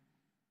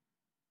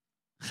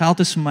 Geld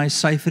is vir my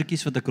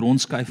syfertjies wat ek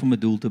rondskuif om 'n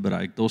doel te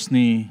bereik. Daar's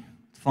nie,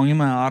 vang nie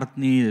my hart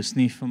nie, dis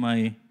nie vir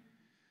my,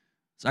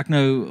 as ek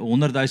nou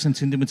 100,000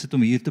 sentiment sit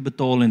om hier te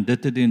betaal en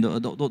dit te doen,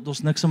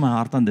 daar's niks in my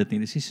hart aan dit nie.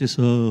 Dis nie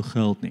so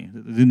geld nie.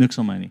 Dit doen niks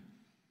aan my nie.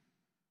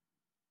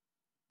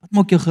 Wat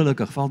maak jou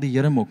gelukkig? Val die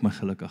Here maak my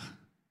gelukkig.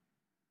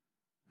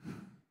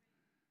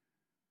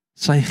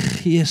 Sy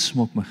gees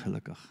maak my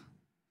gelukkig.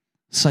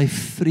 Sy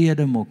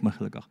vrede maak my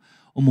gelukkig.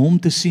 Om hom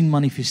te sien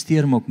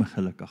manifesteer maak my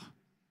gelukkig.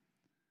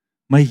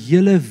 My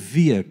hele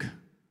week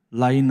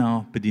lei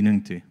na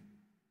bediening toe.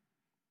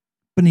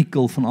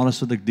 Pinnacle van alles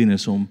wat ek doen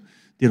is om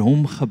deur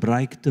hom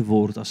gebruik te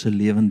word as 'n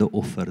lewende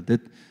offer.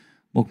 Dit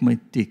maak my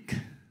tik.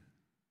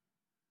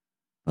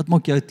 Wat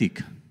maak jou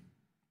tik?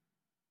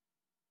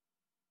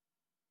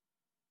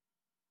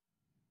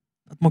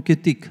 Wat maak jou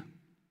tik?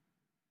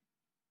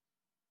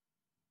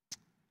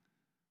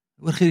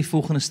 Oor gee die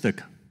volgende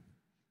stuk.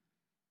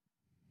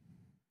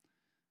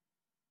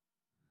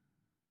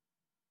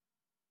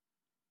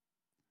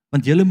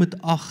 Want julle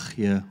moet ag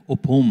gee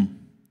op hom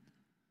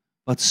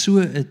wat so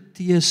 'n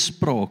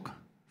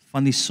teespraak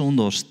van die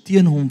sondaars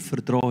teen hom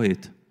verdra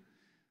het.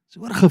 So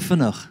hoor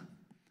gevinnig.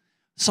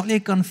 Sal jy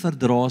kan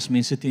verdra as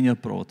mense teen jou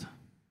praat?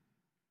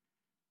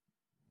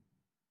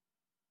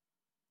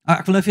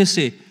 Ek wil nou vir jou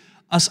sê,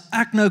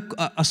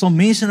 as al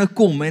mense nou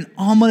kom en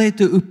almal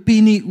het 'n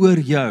opinie oor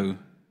jou,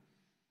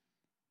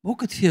 maak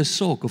dit vir jou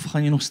saak of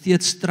gaan jy nog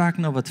steeds trek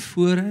na wat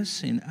voor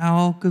is en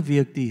elke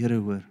week die Here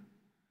hoor?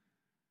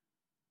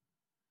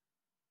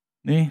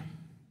 Nee.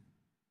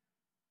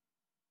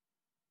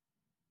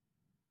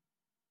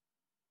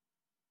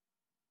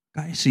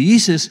 Kyk, so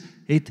Jesus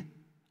het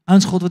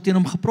ons God wat teen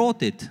hom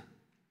gepraat het.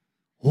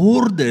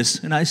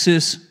 Hordes, en hy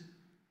sê,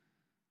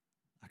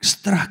 ek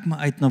strek my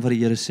uit na wat die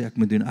Here sê ek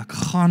moet doen. Ek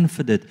gaan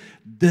vir dit.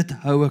 Dit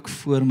hou ek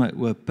voor my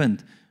oë,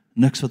 punt.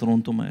 Niks wat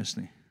rondom my is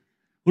nie.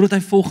 Hoe het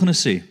hy volgende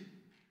sê?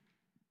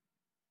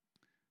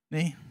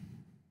 Nee.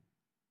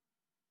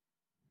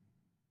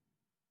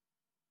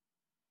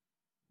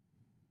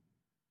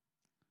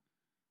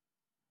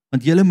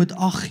 Want julle moet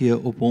ag gee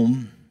op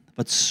hom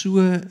wat so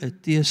 'n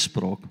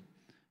teespraak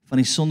van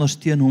die sondaars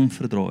teen hom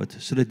verdra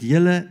het, sodat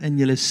julle in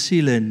julle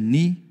siele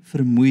nie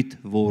vermoeid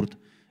word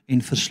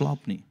en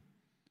verslap nie.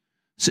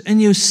 So in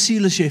jou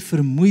siel as jy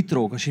vermoeid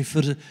raak, as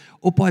jy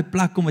op daai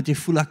plek kom wat jy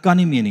voel ek kan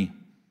nie meer nie,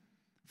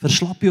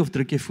 verslap jy of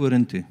druk jy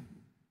vorentoe?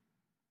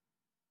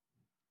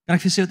 Kan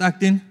ek vir sê wat ek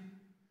doen?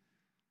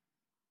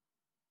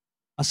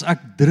 As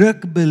ek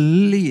druk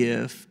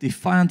beleef, die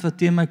vyand wat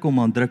teen my kom,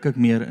 dan druk ek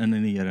meer in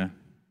die Here.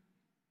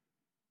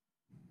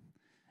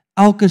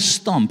 Elke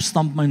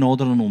stamp my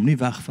nader aan hom, nie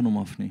weg van hom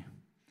af nie.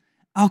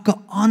 Elke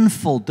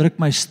aanval druk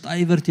my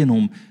stywer teen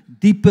hom,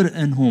 dieper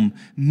in hom,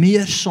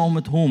 meer saam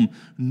met hom,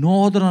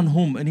 nader aan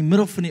hom. In die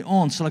middel van die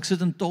aand sal ek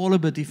sit in tale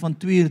bid hier van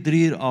 2 uur,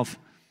 3 uur af.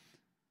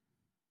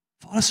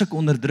 Veral as ek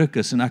onderdruk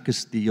is en ek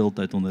is die hele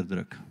tyd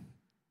onderdruk.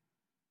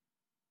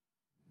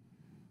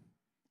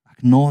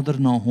 Ek nader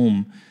na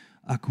hom,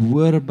 ek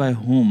hoor by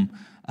hom,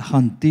 ek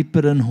gaan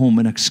dieper in hom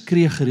en ek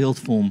skree gereeld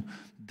vir hom,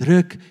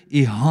 druk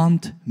u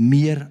hand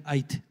meer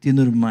uit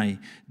teenoor my,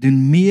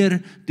 doen meer,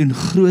 doen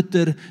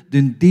groter,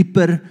 doen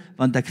dieper,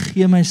 want ek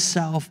gee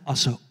myself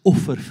as 'n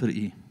offer vir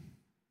u.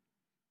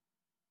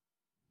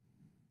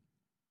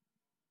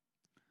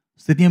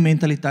 As dit nie 'n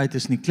mentaliteit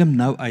is nie, klim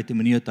nou uit en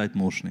moenie jou tyd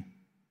mors nie.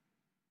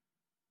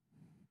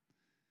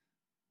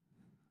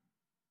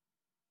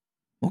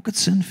 Maak dit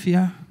sin vir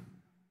jou?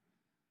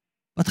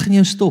 Wat gaan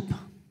jou stop?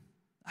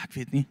 Ek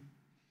weet nie.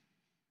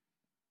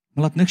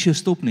 Maar laat niks jou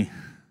stop nie.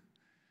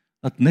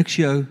 Laat niks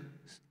jou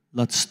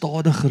laat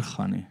stadiger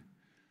gaan nie.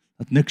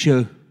 Laat niks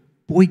jou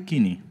boetjie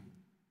nie.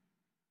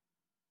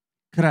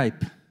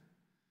 Kruip,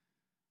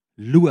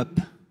 loop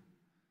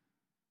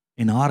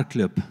en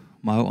hardloop,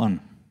 maar hou aan.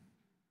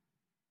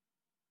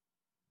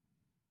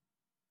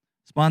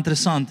 Dis baie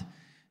interessant.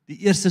 Die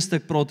eerste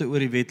stuk praat hy oor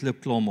die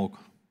wedloop klaarmaak.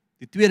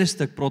 Die tweede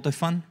stuk praat hy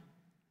van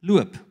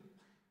loop.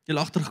 Jy het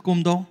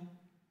agtergekom daar?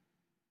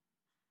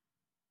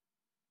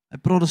 Hy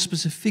praat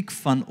spesifiek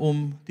van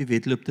om die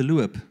wedloop te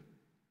loop.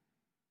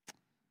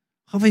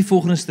 Gaan we die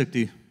volgende stuk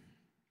toe.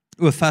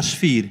 Vers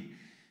 4.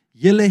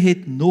 Julle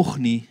het nog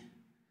nie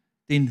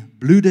ten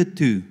bloede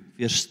toe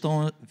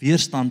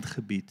weerstand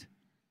gebied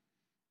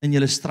in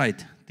julle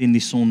stryd teen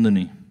die sonde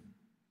nie.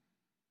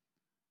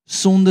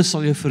 Sonde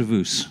sal jou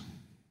verwoes.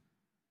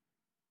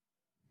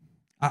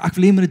 Ek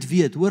wil jy moet dit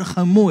weet, hoor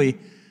gou mooi,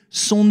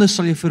 sonde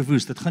sal jou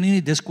verwoes. Dit gaan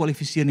nie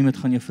diskwalifiseer nie, dit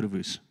gaan jou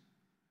verwoes.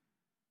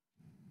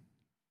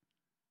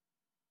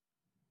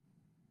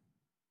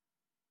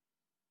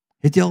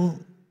 Het jy al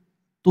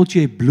tot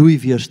jy bloei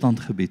weerstand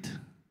gebied?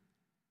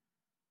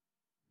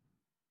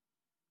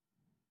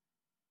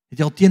 Het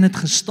jy al teen dit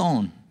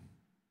gestaan?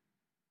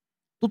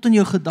 Tot in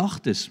jou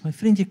gedagtes. My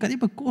vriend, jy kan nie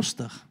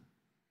bekostig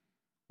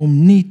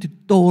om nie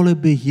totale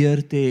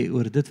beheer te hê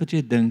oor dit wat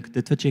jy dink,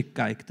 dit wat jy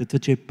kyk, dit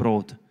wat jy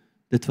praat,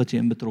 dit wat jy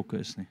in betrokke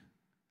is nie.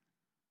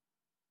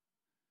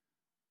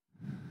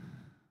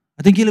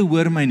 Ek dink julle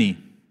hoor my nie.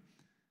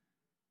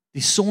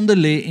 Die sonde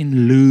lê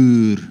en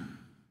loer.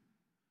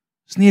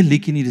 Dis nie 'n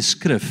liedjie nie, dis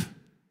skrif.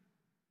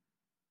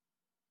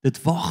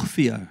 Dit wag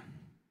vir jou.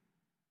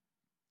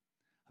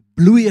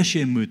 Bloei as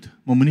jy moet,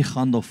 maar moenie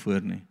gaan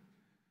daarvoor nie.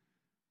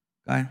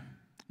 Okay?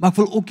 Maar ek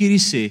wil ook hierdie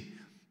sê,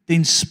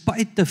 ten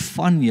spyte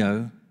van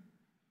jou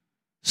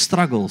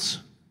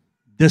struggles,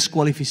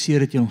 diskwalifiseer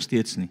dit jou nog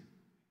steeds nie.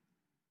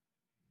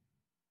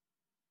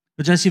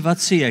 Want jy sê, wat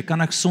sê jy?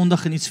 Kan ek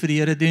sondig en iets vir die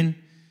Here doen?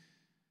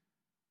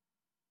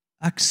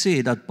 Ek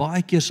sê dat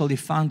baie keer sal die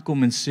vyand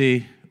kom en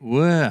sê,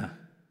 o,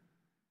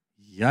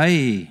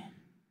 jy,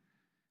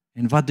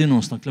 en wat doen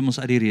ons? Dan klim ons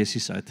uit die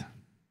resies uit.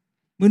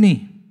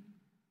 Moenie,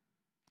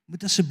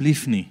 moet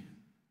asseblief nie.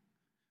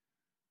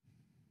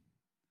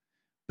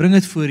 Bring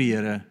dit voor die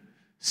Here,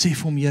 sê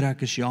vir hom, Here,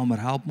 ek is jammer,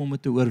 help my om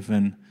dit te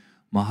oorwin,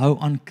 maar hou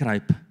aan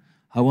kruip,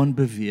 hou aan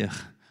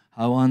beweeg,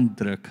 hou aan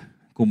druk,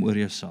 kom oor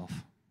jouself.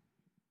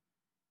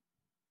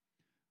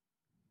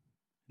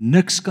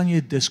 Niks kan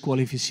jy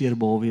diskwalifiseer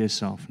behalwe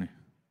jouself nie.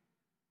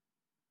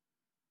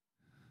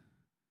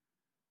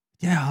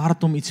 Het jy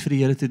hart om iets vir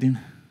die Here te doen?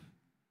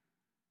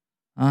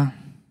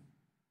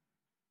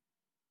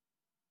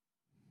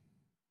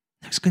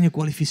 Niks kan jy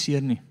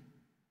kwalifiseer nie.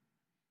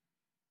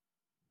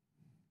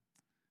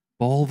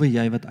 Behalwe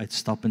jy wat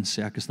uitstap en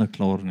sê, ek is nou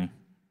klaar nie.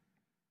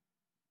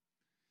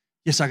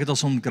 Ek het al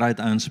soms great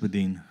ouens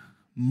bedien,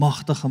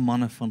 magtige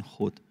manne van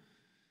God,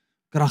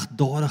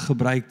 kragtadig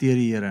gebruik deur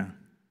die Here.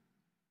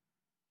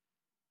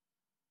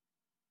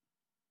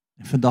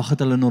 En vandag het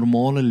hulle 'n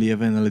normale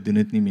lewe en hulle doen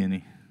dit nie meer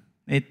nie.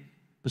 Net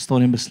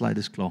bestaan en besluit,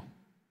 is klaar.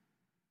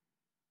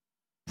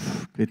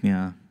 Ek weet nie,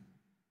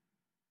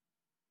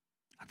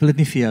 ek wil dit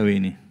nie vir jou hê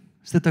nie.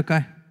 Is dit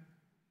okay?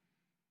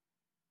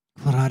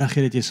 Ek wil regtig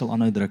hê dat jy sal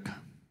aanhou druk.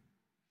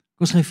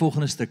 Kom ons gaan die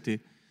volgende stuk toe.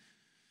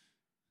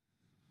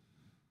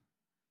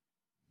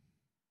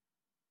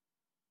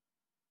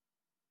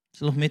 Is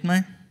jy nog met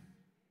my?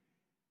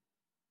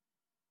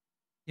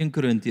 1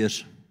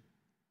 Korintiërs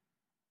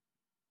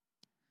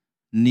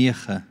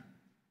 9:24.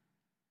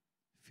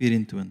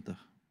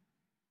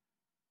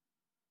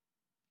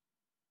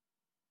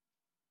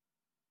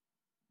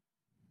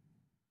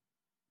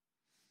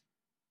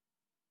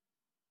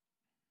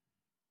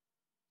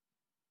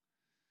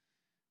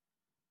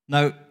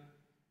 Nou,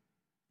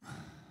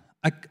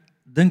 ek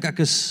dink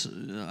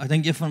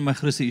een van my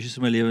grootste issues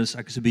in my lewe is,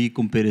 ek is 'n bietjie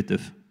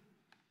competitive.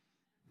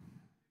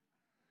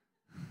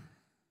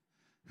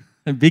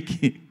 'n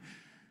bietjie.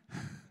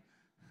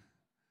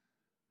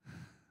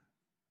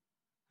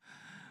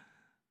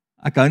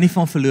 Ek hou nie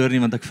van verloor nie,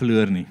 want ek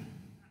verloor nie.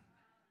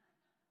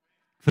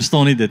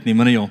 Verstaan nie dit nie,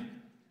 maar ja.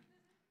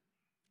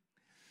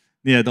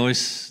 Nee, daar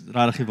is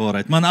regtig die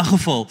waarheid. Maar in 'n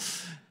geval,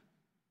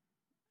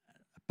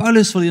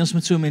 Paulus wil ons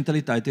met so 'n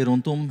mentaliteit hier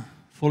rondom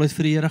voluit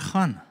vir die Here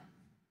gaan.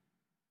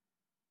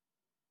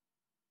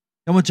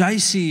 Ja, maar jy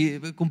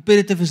sê,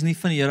 competitive is nie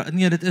van die Here.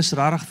 Nee, dit is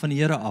regtig van die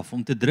Here af.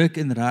 Om te druk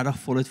en regtig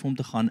voluit vir hom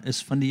te gaan,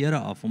 is van die Here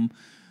af.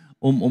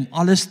 Om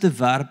alles te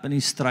werp in die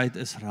stryd,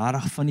 is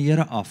regtig van die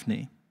Here af,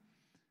 nee.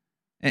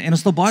 En ons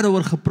het al baie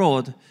daaroor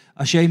gepraat,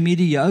 as jy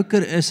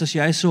mediocre is, as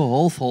jy so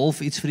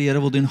half iets vir die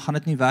Here wil doen, gaan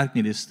dit nie werk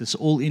nie, dis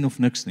all in of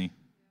niks nie.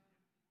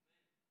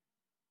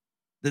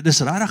 Dit is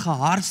regtig 'n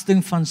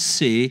hartsding van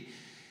sê,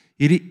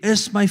 hierdie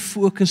is my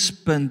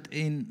fokuspunt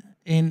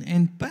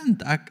en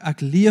punt,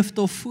 ek leef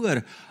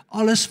daarvoor,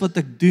 alles wat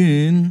ek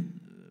doen,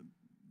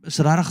 is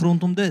regtig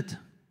rondom dit.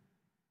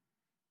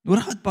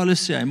 Hoor wat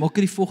Paulus sê, hy maak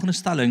die volgende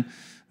stelling,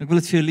 ek wil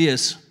dit vir jou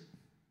lees.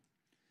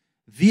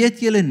 Weet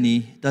julle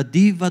nie, dat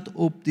die wat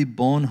op die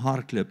baan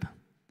hardloop,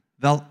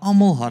 wel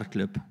almal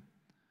hardloop,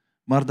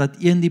 maar dat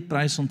een die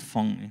prys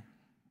ontvang nie.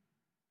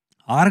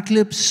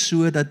 Hardloop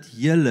sodat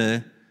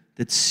julle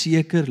dit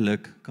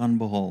sekerlik kan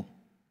behaal.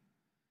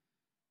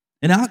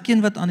 En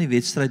elkeen wat aan die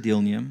wedstryd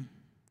deelneem,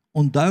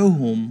 onthou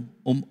hom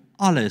om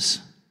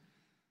alles,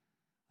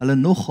 hulle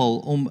nogal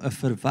om 'n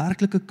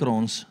verwerklike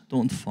krans te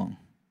ontvang,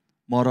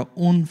 maar 'n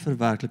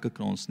onverwerklike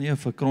krans, nie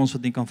 'n krans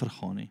wat nie kan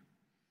vergaan nie.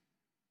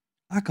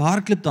 Ek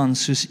hardloop dan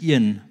soos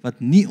een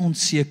wat nie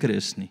onseker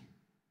is nie.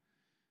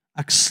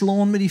 Ek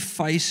slaan met die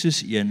vuis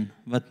soos een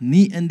wat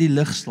nie in die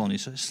lug slaan nie.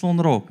 So hy slaan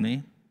raak,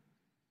 nie?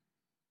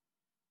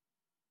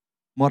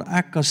 Maar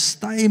ek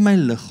kastei my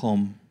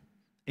liggaam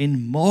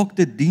en maak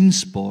dit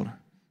diensbaar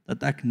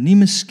dat ek nie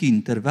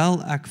miskien, terwyl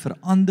ek vir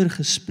ander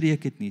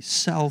gespreek het nie,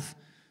 self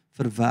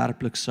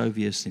verwerplik sou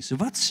wees nie. So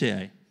wat sê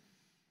hy?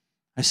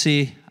 Hy sê,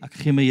 ek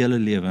gee my hele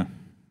lewe.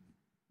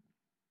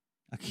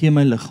 Ek gee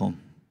my liggaam.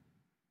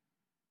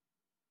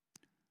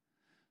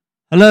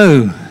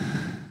 Hallo,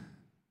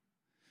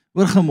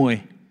 hoor gou mooi,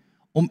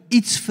 om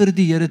iets vir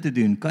die Here te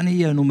doen, kan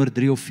nie jou nommer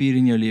 3 of 4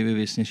 in jou lewe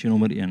wees nie, as jy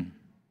nommer 1.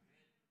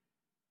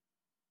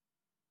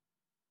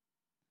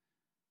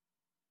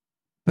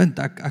 Punt,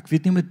 ek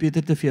weet nie met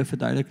beter te vir jou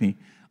verduidelik nie.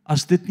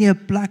 As dit nie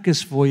 'n plek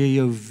is waar jy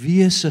jou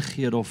wese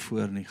gee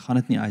daarvoor nie, gaan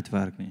dit nie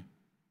uitwerk nie.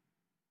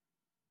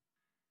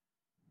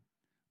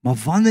 Maar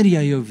wanneer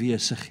jy jou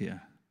wese gee,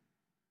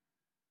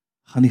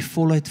 gaan die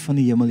volheid van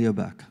die hemel jou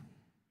bek.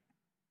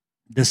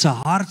 Dis 'n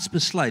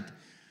hartsbesluit,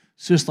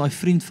 soos daai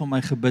vriend van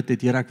my gebid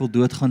het, Here, ek wil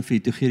doodgaan vir U,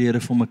 toe gee die Here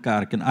vir my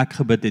kerk, en ek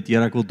gebid het,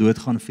 Here, ek wil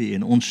doodgaan vir U,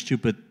 en ons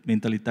stupid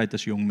mentaliteit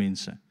as jong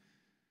mense.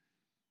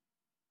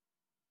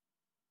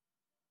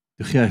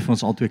 Toe gee hy vir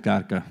ons al 2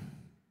 kerke.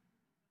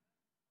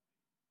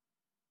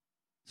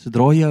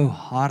 Sodra jou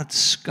hart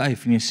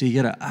skuif en jy sê,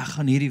 Here, ek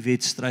gaan hierdie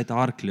wedstryd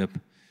hardloop,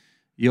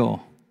 ja,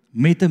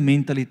 met 'n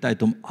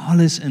mentaliteit om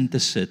alles in te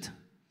sit.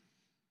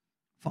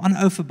 Vir 'n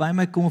ou verby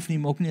my kom of nie,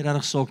 maak nie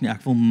regtig saak nie,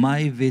 ek wil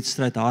my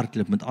wedstryd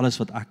hardloop met alles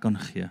wat ek kan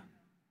gee.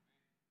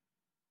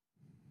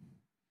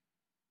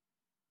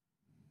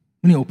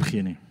 Moenie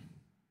opgee nie.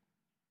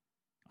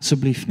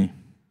 Asseblief nie.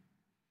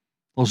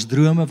 Daar's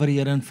drome wat die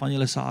Here in van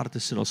julle se harte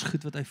sit, daar's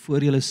goed wat hy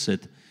voor julle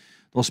sit,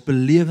 daar's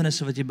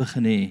belewennisse wat jy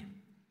begin hê.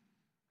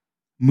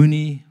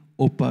 Moenie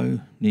ophou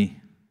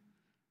nie.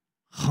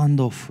 Gaan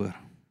daarvoor.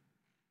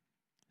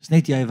 Dis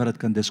net jy wat dit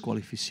kan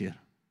diskwalifiseer.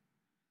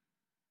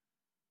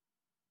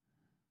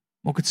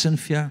 Maak dit sin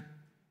vir jou?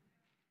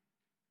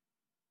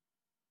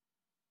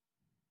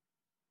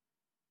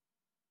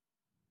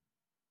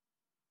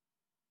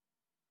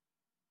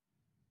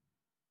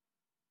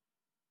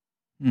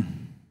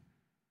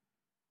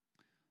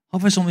 Hou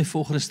om die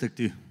volgende stuk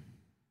toe.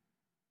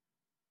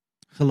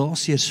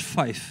 Galasiërs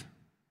 5.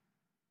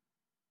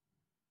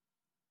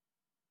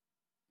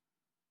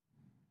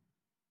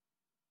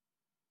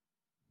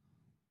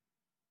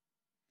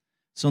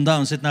 So onthou,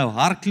 ons het nou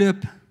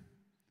hardloop,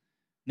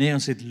 nee,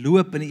 ons het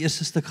loop in die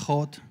eerste stuk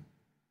gehad.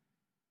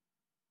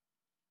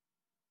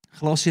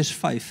 Galasiërs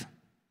 5.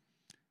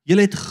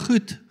 Julle het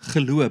goed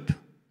geloop.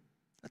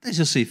 Wat is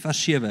dit sê,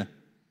 vers 7.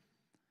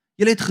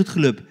 Julle het goed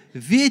geloop.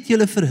 Wie het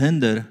julle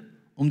verhinder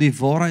om die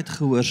waarheid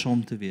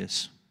gehoorsaam te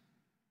wees?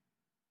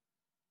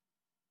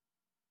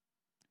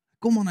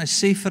 Kom aan, hy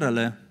sê vir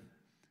hulle,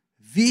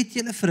 wie het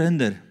julle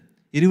verhinder?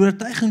 Hierdie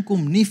oortuiging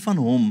kom nie van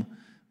hom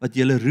wat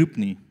julle roep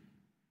nie.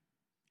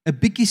 'n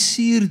bietjie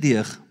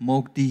suurdeeg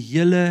maak die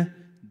hele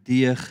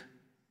deeg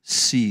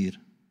suur.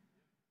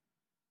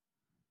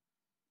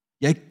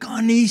 Jy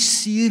kan nie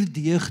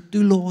suurdeeg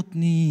toelaat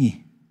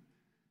nie.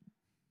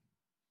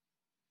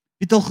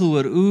 Het al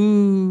gehoor,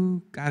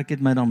 kerk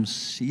het my dan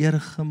seer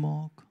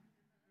gemaak.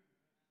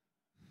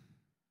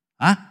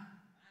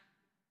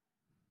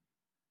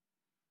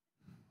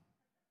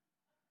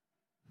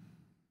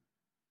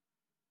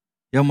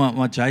 Ja,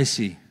 maar JC,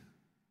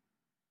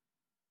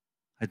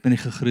 hy het my nie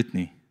gegroet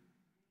nie.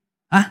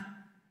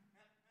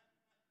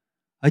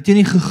 Hy het jy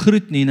nie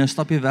gegroet nie, nou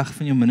stap jy weg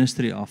van jou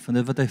ministry af, en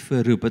dit wat hy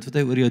voorroep, dit wat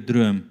hy oor jou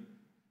droom.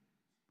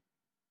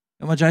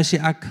 Ja, maar JC,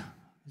 ek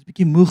is 'n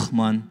bietjie moeg,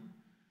 man.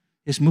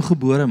 Jy is moeg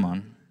gebore,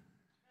 man.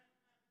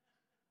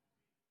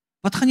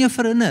 Wat gaan jou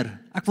verhinder?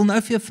 Ek wil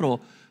nou vir jou vra,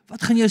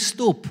 wat gaan jou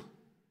stop?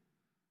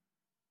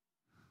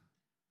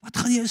 Wat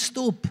gaan jou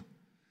stop?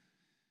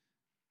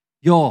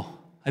 Ja,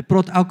 hy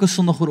praat elke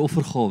Sondag oor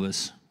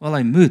offergawes. Wel,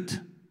 hy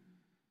moet.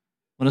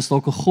 Want is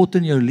dalk 'n God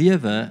in jou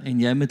lewe en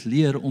jy moet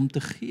leer om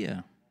te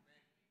gee.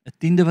 'n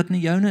tiende wat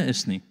nie joune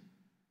is nie.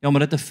 Ja,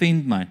 maar dit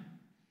offend my.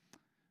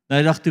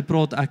 Nou dag toe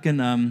praat ek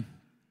en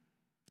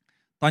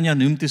Tanya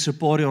noem toe so 'n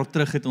paar jaar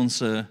terug het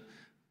ons 'n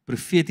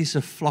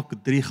profetiese vlak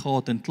 3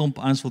 gehad en klomp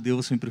ouens wil deel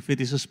was van die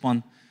profetiese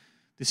span.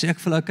 Toe sê ek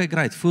vir hulle, kyk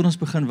right, voor ons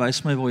begin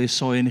wys my waar jy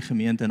saai in die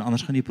gemeente en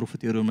anders gaan nie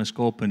profeteer oor my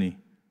skape nie.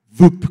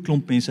 Woep,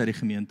 klomp mense uit die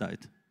gemeente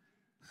uit.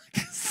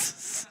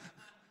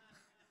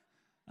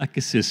 Ek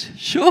is soos,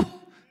 sjoe,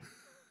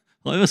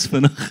 hy was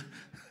vinnig.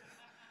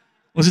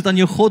 Ons het aan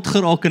jou God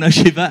geraak en nou is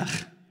jy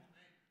weg.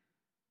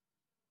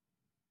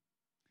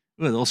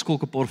 Daar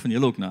skok 'n paar van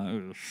julle ook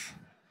nou.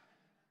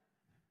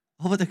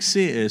 Al wat ek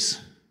sê is,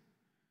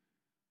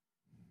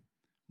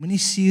 moenie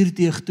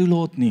suurdeeg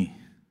toelaat nie.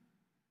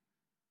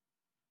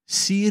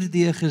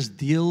 Suurdeeg is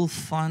deel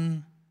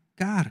van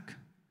kerk.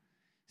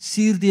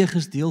 Suurdeeg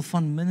is deel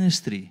van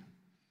ministry.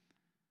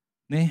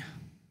 Nee?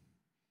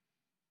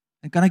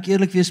 En kan ek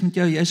eerlik wees met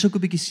jou, jy is ook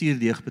 'n bietjie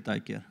suurdeeg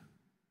partykeer.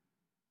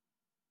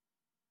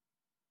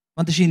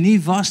 Want as jy nie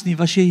was nie,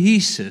 was jy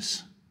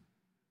Jesus.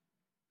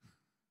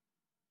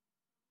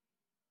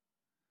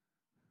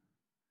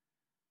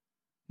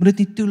 Moet dit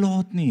nie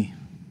toelaat nie.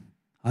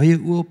 Hou jou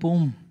oë op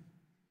hom.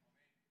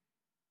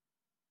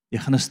 Jy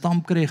gaan 'n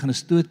stamp kry, jy gaan 'n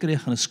stoot kry, jy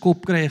gaan 'n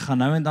skop kry, jy gaan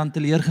nou en dan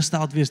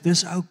teleurgesteld wees.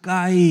 Dis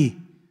okay.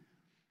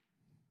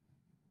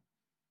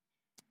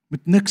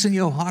 Moet niks in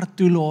jou hart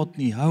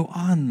toelaat nie. Hou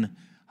aan,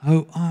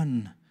 hou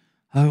aan,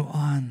 hou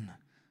aan,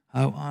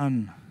 hou aan.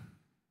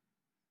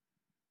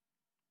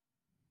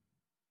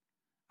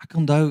 Ek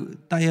onthou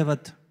tye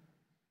wat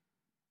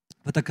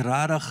ek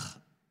regtig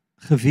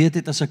geweet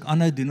het, as ek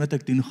aanhou doen wat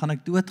ek doen, gaan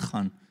ek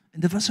doodgaan.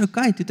 En dit was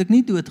oukei, toe het ek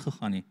nie dood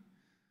gegaan nie.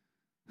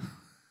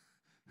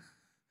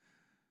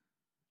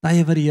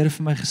 Tye wat die Here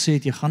vir my gesê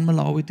het, jy gaan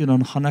Malawi toe,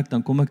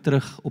 dan kom ek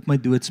terug op my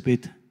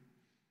doodsbed.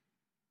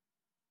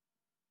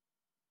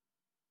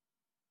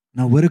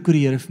 Nou hoor ek hoe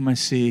die Here vir my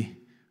sê,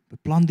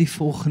 beplan die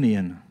volgende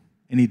een.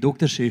 En die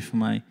dokter sê vir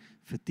my,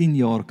 vir 10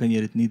 jaar kan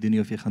jy dit nie doen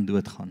nie of jy gaan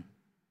doodgaan.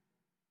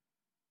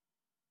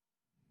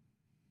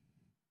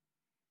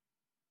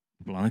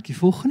 Beplan ek die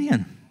volgende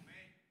een.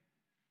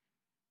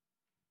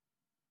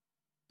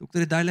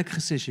 Dokter het duidelik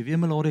gesê, as jy weer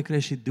malaria kry,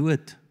 as jy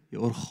dood,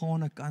 jou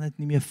organe kan dit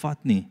nie meer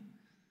vat nie.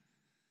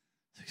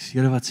 Ek sê,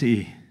 Here, wat sê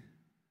jy?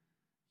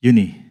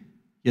 Junie,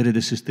 Here,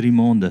 dis soos 3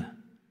 maande.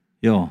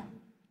 Ja,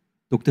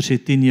 dokter sê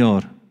 10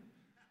 jaar.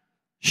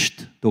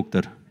 Sst,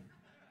 dokter.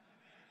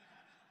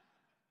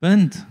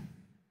 Punt.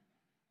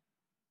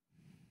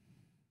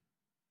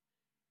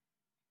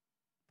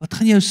 Wat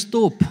gaan jou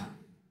stop?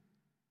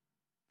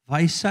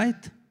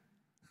 Wysheid?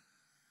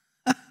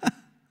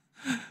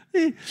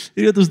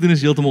 Hierdie wat ons doen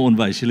is heeltemal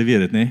onwys, julle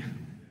weet dit, né?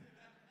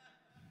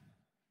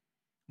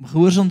 Om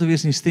gehoorsaam te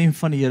wees aan die stem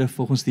van die Here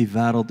volgens die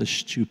wêreld is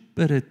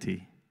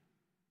stupidity.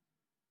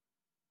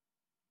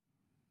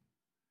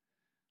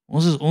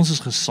 Ons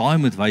is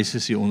gesaai met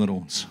wyses hier onder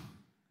ons.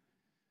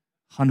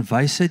 Gaan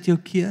wysheid jou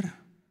keer?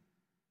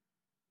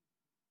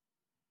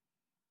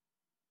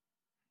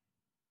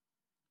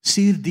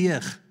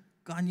 Suurdeeg,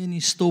 kan jy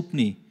nie stop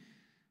nie.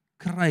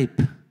 Kruip,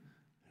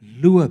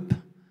 loop,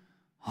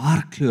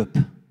 hardloop.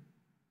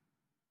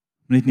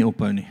 Net nie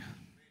ophou nie.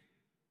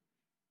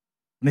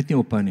 Net nie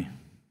ophou nie.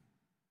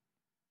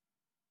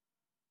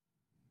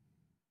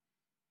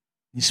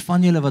 Dis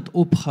van julle wat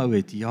opgehou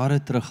het, jare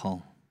terug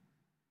al.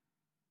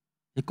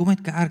 Jy kom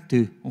uit kerk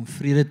toe om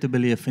vrede te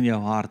beleef in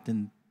jou hart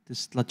en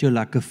dit laat jou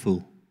lekker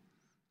voel.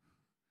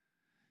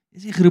 Jy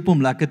is nie geroep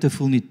om lekker te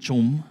voel nie,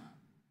 chom.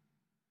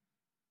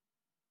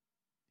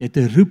 Jy het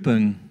 'n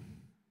roeping.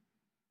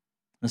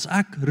 As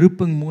ek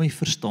roeping mooi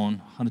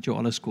verstaan, gaan dit jou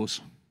alles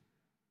kos.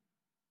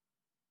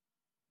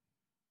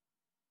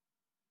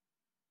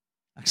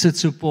 Ek sit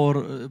so 'n paar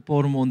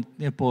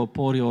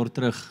jaar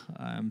terug,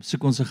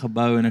 soek ons 'n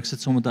gebou en ek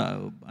sit so met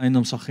 'n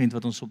eiendomsagent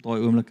wat ons op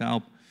daai oomblik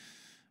help.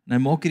 En hy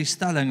maak hierdie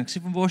stelling, ek sê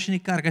van waar is jy in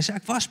die kerk? Hy sê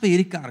ek was by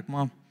hierdie kerk,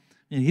 maar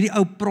hierdie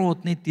ou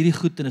praat net hierdie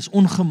goed en is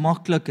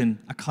ongemaklik en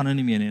ek gaan nou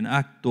nie meer nie en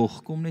ek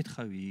tog kom net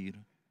gou hier.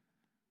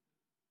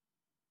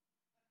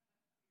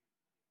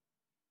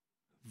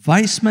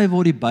 Wys my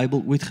waar die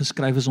Bybel ooit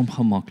geskryf is om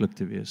gemaklik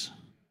te wees.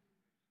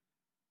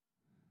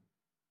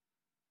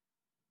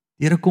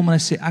 Die Here kom en hy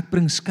sê, ek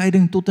bring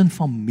skeiding tot in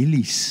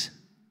families,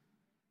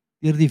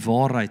 deur die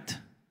waarheid.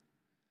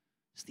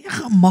 Dis nie 'n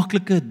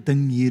gemaklike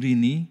ding hierdie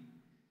nie.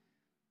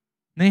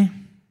 Nee?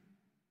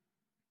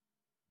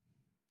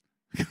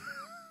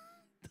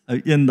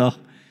 Eendag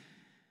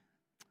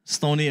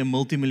staan hier 'n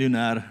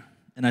multimiljonair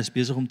en hy's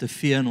besig om te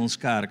vee in ons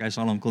kerk. Hy's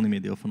al lankal nie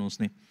meer deel van ons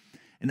nie.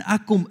 En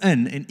ek kom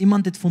in en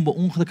iemand het van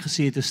beongeluk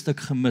gesê het 'n stuk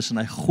gemis en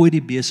hy gooi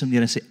die besem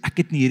neer en sê ek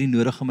het nie hierdie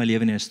nodig in my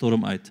lewe nie, hy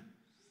storm uit.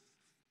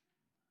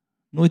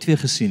 Nooit weer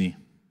gesien nie.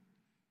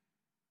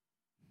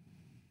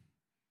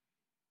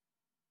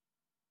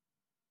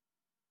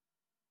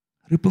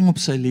 Roeping op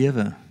sy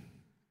lewe,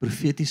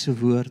 profetiese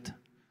woord,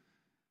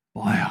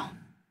 baie.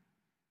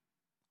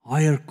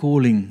 Higher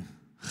calling,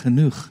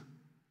 genoeg.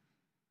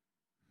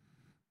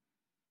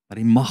 Maar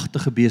die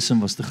magtige besem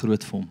was te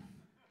groot vir hom.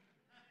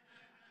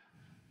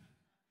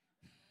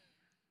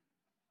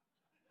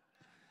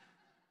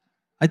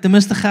 Hy het ten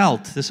minste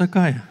geld, dis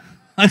oukei.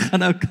 Hy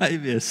gaan oukei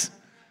wees.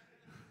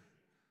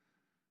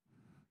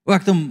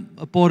 Ek het hom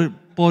 'n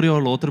paar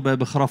jaar later by 'n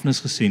begrafnis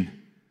gesien.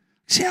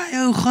 Ek sê,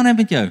 ja, hoe gaan dit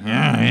met jou?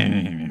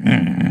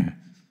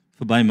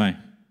 Verby my.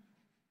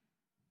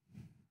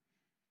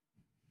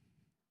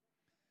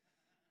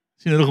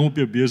 Sien nodig om op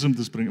jou besem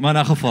te spring. Maar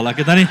in 'n geval, ek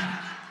het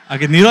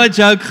nie daai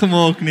joke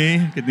gemaak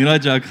nie.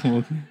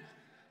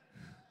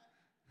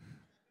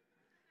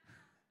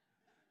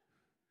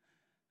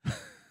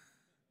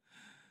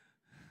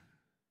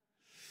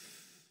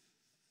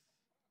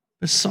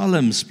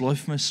 Psalms, blaai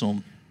vir my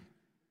som.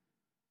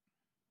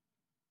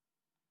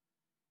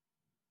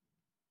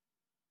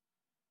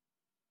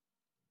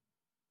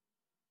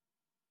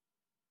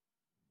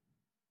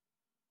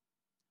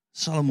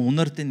 Psalm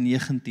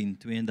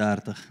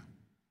 119:32.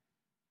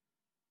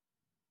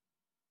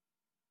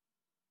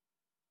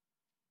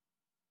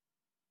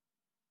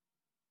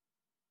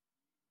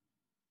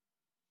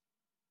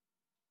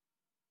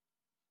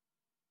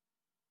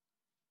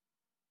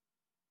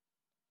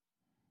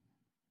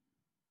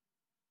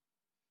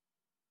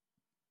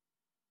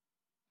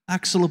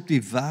 Ek sal op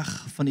die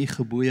weg van u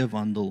gebooie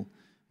wandel,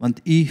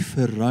 want u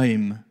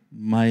verruim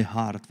my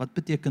hart. Wat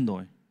beteken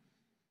daai?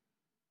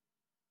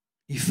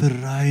 U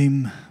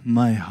verruim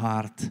my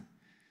hart.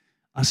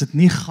 as dit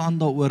nie gaan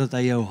daaroor dat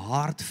hy jou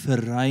hart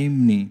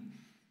verruim nie,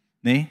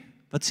 nê?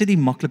 Wat sê die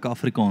maklike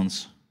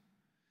Afrikaans?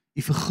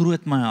 U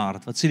vergroot my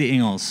hart. Wat sê die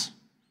Engels?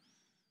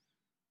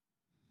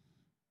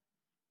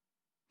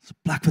 Dis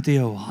 'n plek wat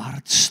jou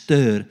hart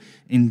stuur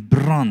en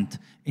brand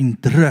en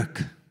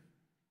druk.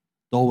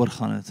 Daaroor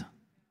gaan dit.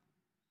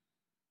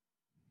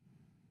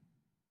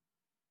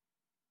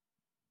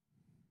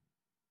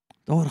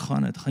 Daaroor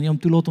gaan dit. Gaan jy hom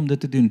toelaat om dit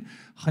te doen?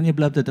 Gaan jy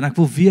bly op dit? En ek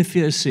wil weer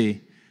vir jou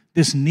sê,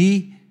 dis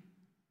nie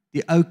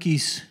die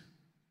ouetjies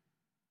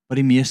wat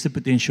die meeste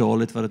potensiaal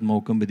het wat dit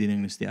maak in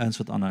bediening, dis die ouens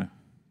wat aanhou.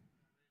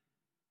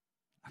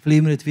 Ek wil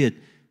jy moet dit weet.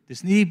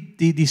 Dis nie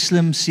die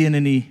slim seun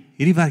in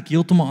hierdie werk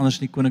heeltemal anders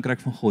in die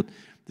koninkryk van God.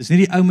 Dis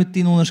nie die ou met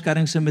 10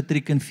 onderskeidings in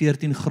matriek en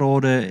 14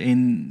 grade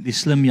en die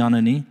slim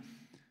Janne nie.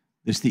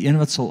 Dis die een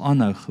wat sal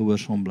aanhou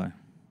gehoorsaam bly.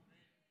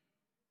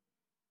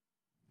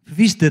 Vir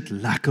wie is dit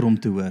lekker om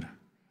te hoor?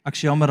 Ek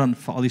is jammer aan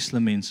vir al die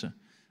slim mense.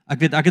 Ek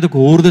weet, ek het ook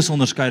hordes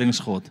onderskeidings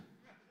gehad.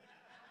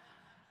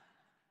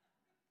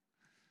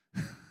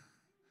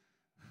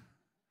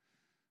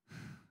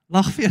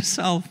 Lag vir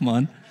jouself,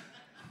 man.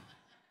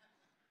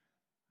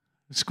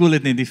 Skool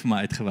het net nie vir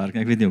my uitgewerk,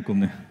 ek weet nie hoekom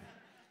nie.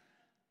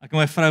 Ek en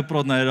my vrou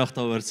praat nou die dag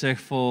daaroor, sê ek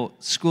vir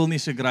skool nie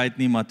so great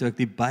nie, maar toe ek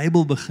die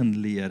Bybel begin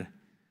leer,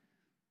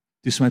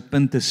 toe is my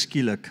punte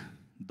skielik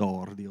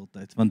daar die hele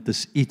tyd, want dit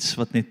is iets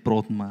wat net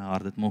praat in my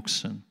hart, dit maak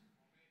sin.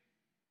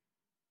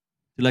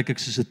 Toe lyk ek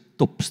soos 'n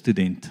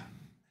topstudent.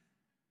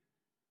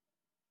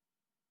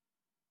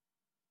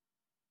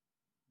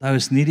 Daar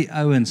is nie die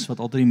ouens wat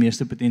altyd die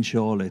meeste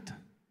potensiaal het,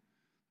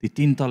 die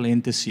 10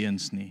 talente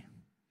seuns nie.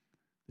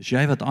 Dis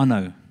jy wat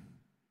aanhou,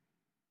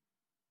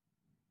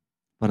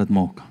 wat dit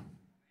maak,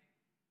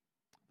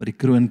 wat die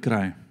kroon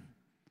kry,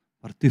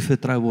 wat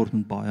toevertrou word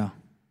met baie.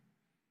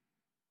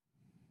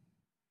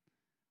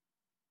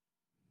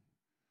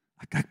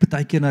 Ek kyk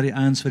baie keer na die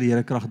ouens wat die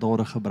Here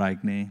kragdadig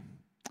gebruik, nê.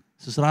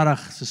 Soos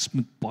regtig, soos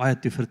met baie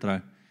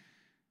toevertrou.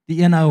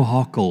 Die een ou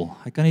hakkel,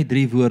 hy kan nie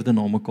 3 woorde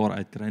na mekaar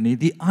uitkry nie.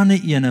 Die ander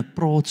ene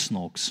praat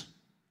snaaks,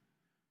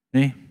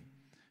 nê.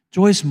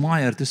 Joyce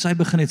Meyer, toe sy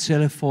begin het sê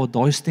hulle vir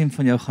daai stem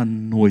van jou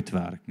gaan nooit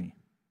werk nie.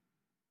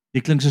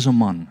 Die klink soos 'n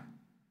man.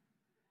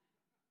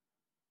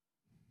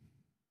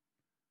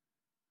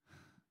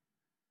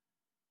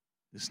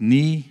 Dis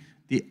nie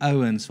die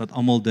ouens wat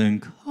almal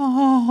dink,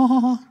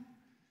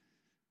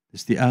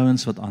 dis die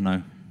ouens wat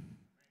aanhou.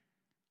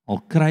 Al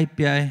kruip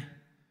jy,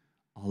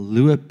 al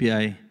loop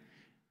jy,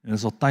 en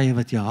is al tye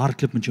wat jy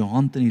hardloop met jou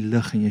hand in die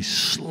lug en jy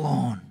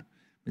slaan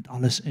met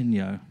alles in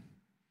jou.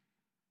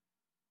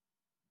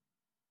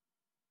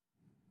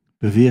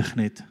 Beweeg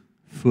net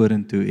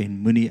vorentoe en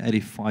moenie uit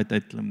die fight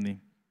uitklim nie.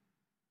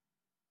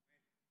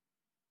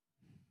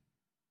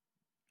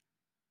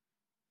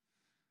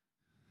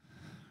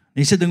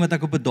 Dis 'n ding wat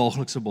ek op 'n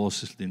daaglikse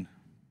basis doen.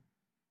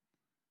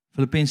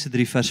 Filippense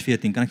 3 vers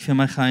 14, kan ek vir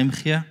my geheim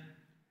gee?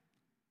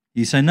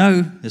 Hier sê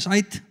nou, dis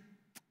uit.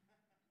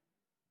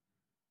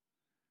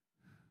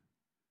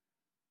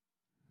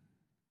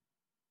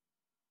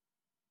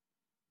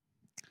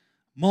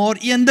 Maar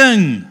een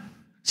ding,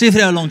 sê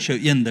vir jou langs jou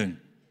een ding.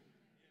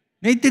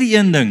 Net die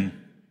een ding.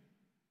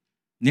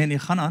 Nee,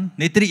 gaan aan,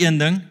 net die een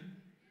ding.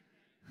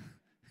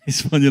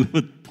 Dis van julle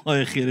wat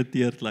baie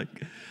geïrriteerd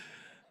lyk.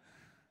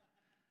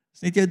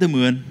 Dis net jou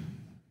demoon.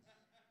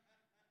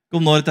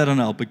 Kom nou dit dan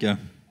help ek jou.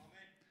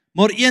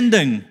 Maar een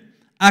ding,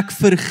 ek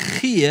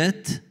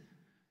vergeet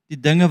die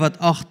dinge wat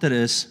agter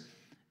is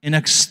en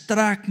ek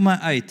strek my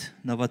uit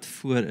na wat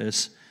voor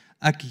is.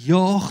 Ek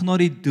jaag na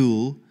die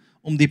doel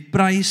om die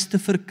prys te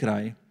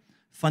verkry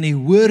van die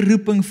hoë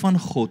roeping van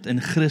God in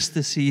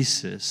Christus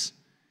Jesus.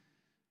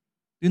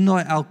 Doen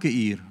daai elke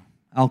uur,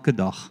 elke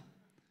dag.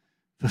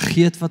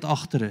 Vergeet wat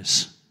agter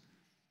is.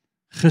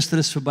 Gister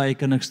is verby, ek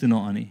kan niks doen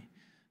daaraan nie.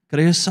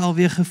 Kry jouself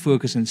weer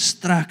gefokus en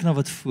strek na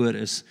wat voor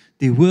is.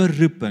 Die hoë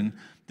roeping,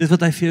 dit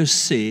wat hy vir jou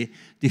sê,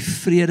 die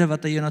vrede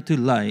wat hy jou na toe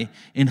lei,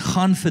 en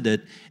gaan vir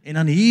dit, en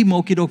dan hier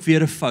maak jy dalk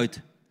weer 'n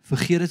fout.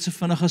 Vergeet dit so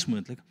vinnig as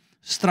moontlik.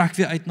 Strek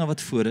weer uit na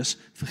wat voor is.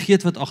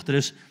 Vergeet wat agter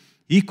is.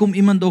 Hier kom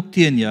iemand dalk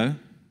teen jou,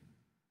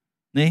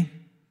 nê?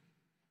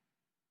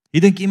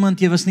 Hier dink iemand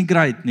jy was nie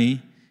great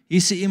nie.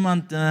 Hier sê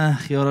iemand, ja,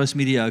 daar is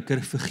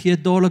mediocre.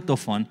 Vergeet dadelik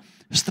daarvan.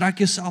 Strek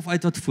jouself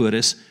uit wat voor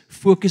is.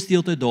 Fokus die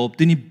hele tyd daarop.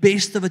 Doen die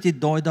beste wat jy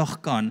daai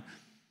dag kan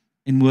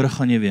en môre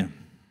gaan jy weer.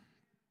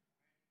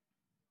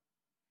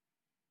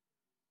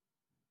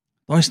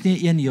 Daar is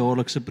nie 'n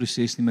jaarlikse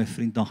proses nie, my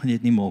vriend, dan gaan jy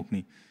dit nie maak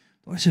nie.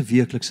 Daar is 'n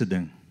weeklikse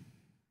ding.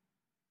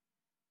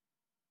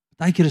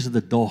 Partykeer is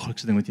dit 'n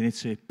daaglikse ding wat jy net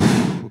sê,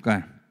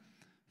 okay,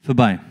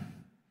 verby.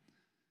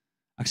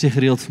 Ek sê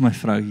gereeld vir my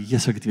vrou,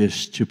 yes, ek het weer 'n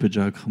stupid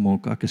joke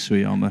gemaak, ek is so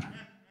jammer.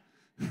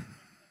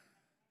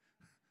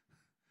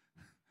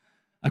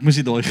 Ek moes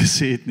nie daai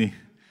gesê het nie.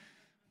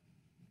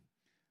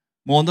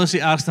 Maar dan is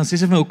die ergste, dan sê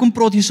sy vir my, hoekom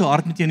praat jy so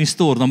hard met jy in die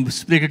store? Dan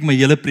bespreek ek my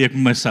hele preek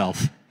met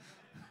myself.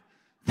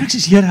 Ek sê,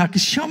 Here, ek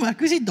is jammer,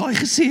 ek moes nie daai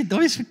gesê het,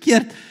 daai is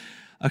verkeerd.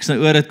 Ek sê,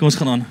 oor dit, kom ons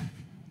gaan aan.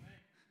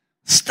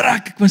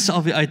 Strek ek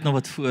myself weer uit na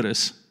wat voor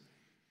is.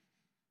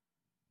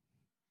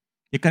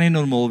 Jy kan nie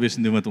normaal wees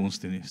en doen wat ons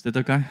doen nie. Is dit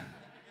okay?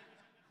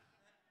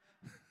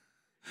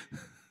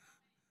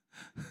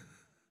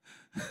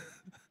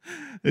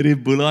 Die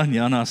Boela en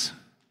Janas.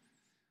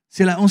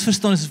 Sê hulle, ons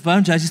verstaan, as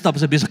waarom jy stap,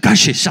 is hy besig,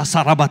 kashe,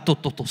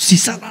 shasarabatototo,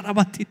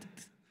 sisararabatit.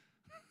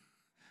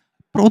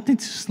 Praat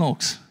niet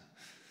snaaks.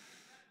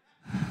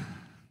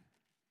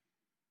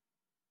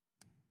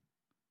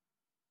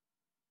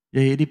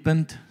 Jy het die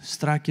punt,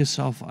 strek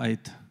jouself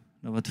uit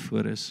na wat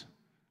voor is.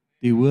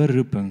 Die hoë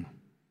roeping,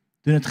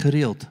 doen dit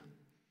gereeld.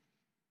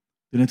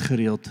 Doen dit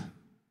gereeld.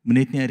 Moet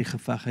net nie uit die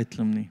geveg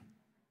uitklim nie.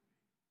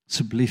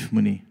 Asseblief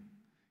moenie.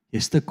 Jy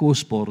is te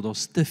kosbaar,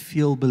 daar's te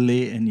veel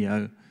belê in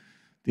jou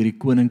deur die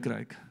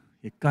koninkryk.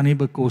 Jy kan nie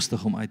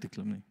bekostig om uit te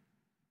klim nie.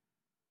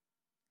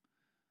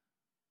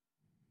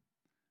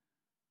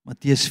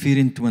 Matteus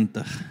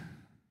 24.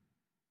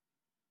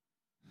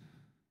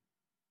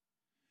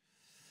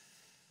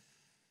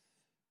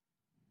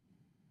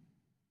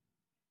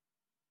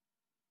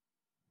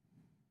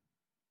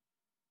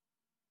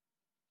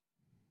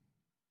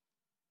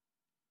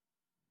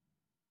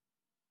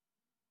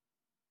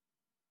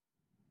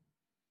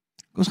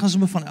 Kom ons gaan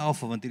sommer van 11,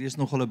 want hier is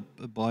nogal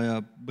 'n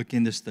baie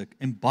bekende stuk.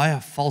 En baie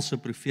valse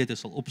profete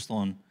sal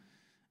opstaan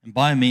en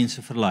baie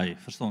mense verlei.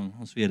 Verstaan,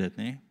 ons weet dit,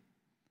 né?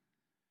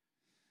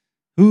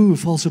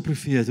 Valse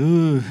profeet.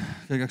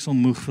 Kyk, ek sal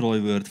moeg vir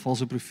daai woord.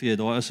 Valse profeet,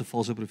 daar is 'n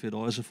valse profeet,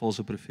 daar is 'n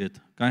valse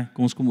profeet. Okay,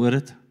 kom ons kom oor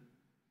dit.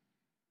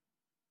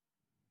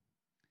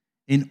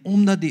 En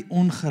omdat die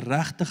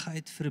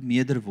ongeregtigheid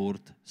vermeerder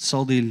word,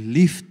 sal die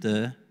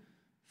liefde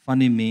van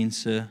die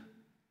mense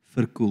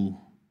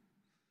verkoel.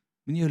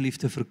 Moenie jou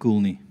liefde verkoel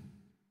nie.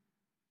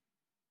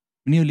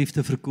 Moenie jou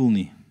liefde verkoel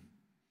nie.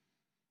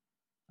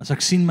 As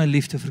ek sien my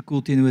liefde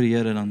verkoel teenoor die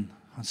Here, dan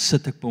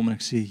sit ek by hom en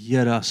ek sê,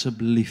 Here,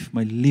 asseblief,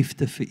 my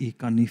liefde vir U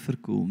kan nie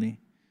verkoel nie.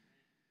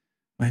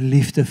 My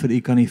liefde vir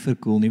U kan nie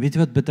verkoel nie. Weet jy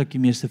wat bid ek die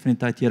meeste van die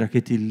tyd, Here, ek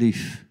het U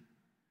lief.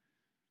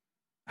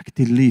 Ek het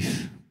U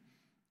lief.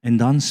 En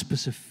dan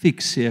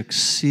spesifiek sê ek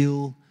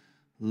siel,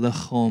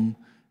 liggaam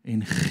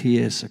en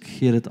gees, ek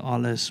gee dit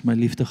alles, my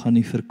liefde gaan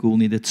nie verkoel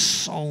nie, dit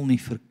sal nie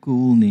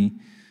verkoel nie,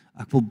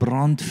 ek wil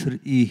brand vir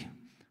U,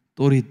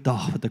 tot die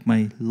dag wat ek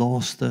my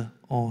laaste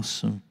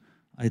asem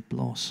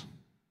uitblaas.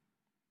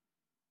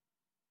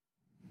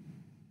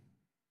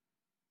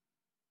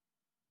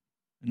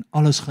 En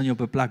alles gaan jou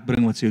op 'n plek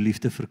bring wat jou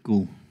liefde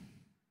verkoel.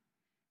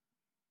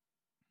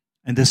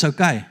 En dis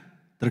okay,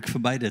 druk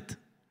verby dit.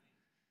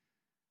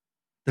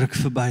 Druk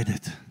verby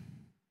dit.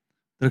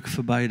 Druk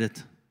verby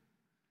dit.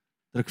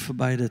 Druk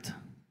verby dit.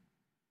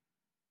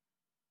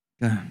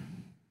 Okay.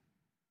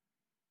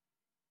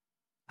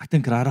 Ek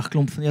dink regtig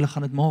klomp van julle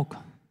gaan dit maak.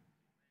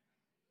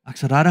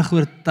 Ek's regtig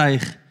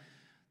oortuig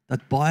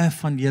dat baie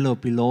van julle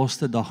op die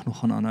laaste dag nog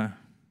gaan aanhou.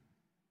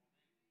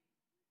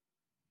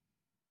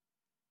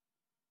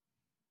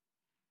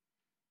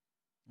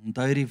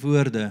 Onthou die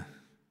woorde,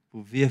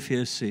 hoe wie vir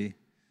jou sê,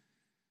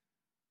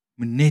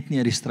 moet net nie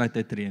uit die stryd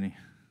uittreë nie.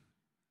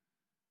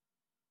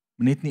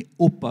 Moet net nie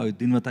ophou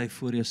doen wat hy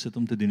voor jou sit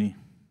om te doen nie.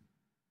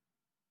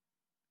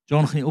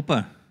 John, gaan jy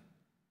ophou?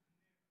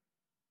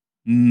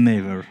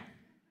 Never.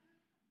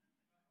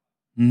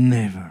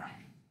 Never.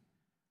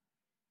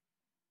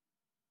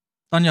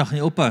 Tanya, gaan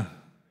jy ophou?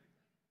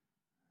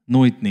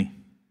 Nooit nie.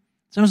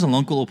 Sy het al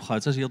lankal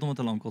opgehou, sy is heeltemal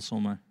te lankal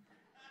somme.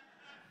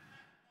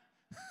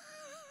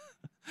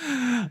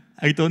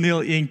 Ek het al nie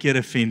al een keer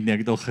 'n vent nie, ek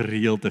het al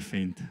gereeld 'n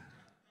vent.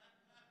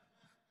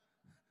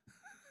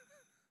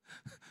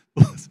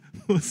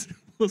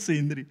 Ons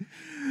Hendrie.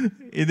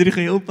 Hendrie,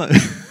 gaan jy ophou?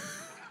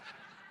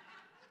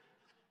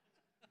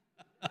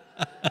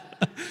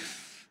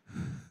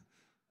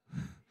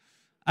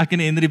 Ek en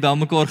Hendrie bel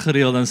mekaar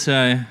gereeld, dan sê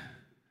hy,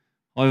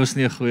 hy was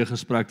nie 'n goeie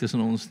gesprek tussen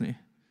ons nie.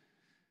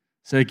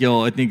 Sê ek,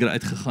 ja, het nie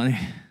great gegaan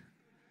nie.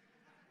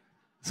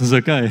 Dis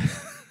okay.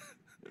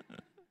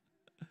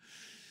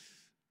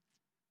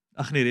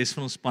 Ag nee, res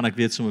van ons span, ek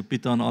weet sommer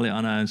Pieter en al die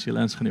ander ouens,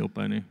 julle ons gaan nie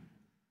ophou nie.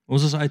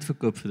 Ons is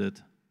uitverkoop vir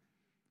dit.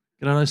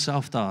 Kry daai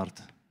selfde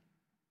hart.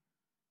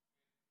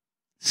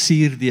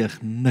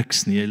 Suurdeeg,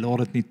 niks nie, jy laat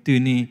dit nie toe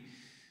nie.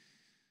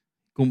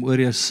 Kom oor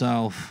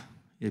jouself,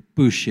 jy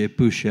push,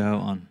 jy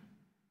hou aan.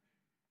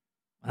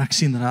 Maar ek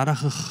sien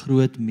regtig 'n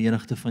groot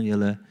menigte van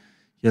julle,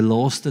 jou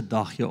laaste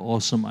dag jou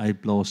asem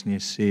uitblaas en jy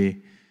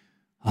sê,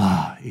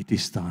 het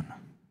is staan.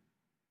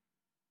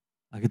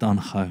 Ek het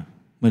aangehou.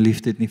 My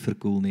liefde het nie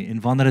verkoel nie. En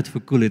wanneer dit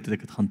verkoel het, het ek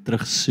dit gaan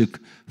terugsoek,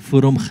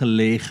 voor hom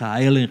gelê,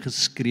 gehuil en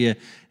geskree,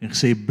 en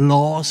gesê,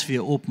 blaas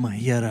weer op my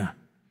Here.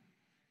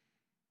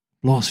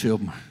 Blaas weer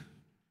op my.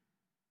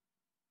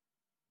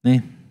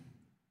 Nee.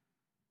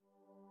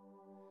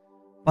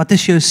 Wat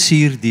is jou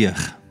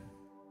suurdeeg?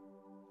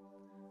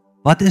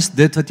 Wat is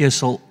dit wat jy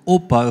sal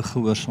ophou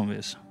gehoorsaam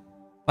wees?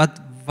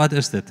 Wat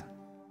is dit?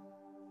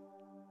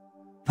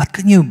 Wat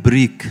kan jou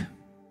breek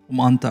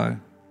om aan te hou?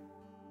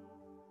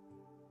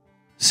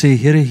 Sê,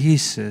 Here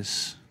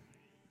Jesus,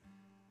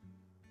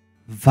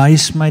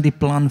 wys my die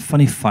plan van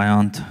die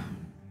vyand.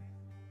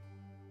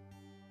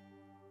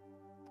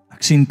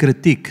 Ek sien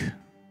kritiek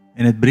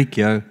en dit breek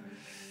jou.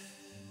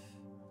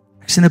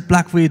 Ek sien 'n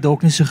plek waar jy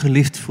dalk nie so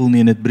geliefd voel nie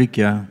en dit breek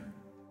jou.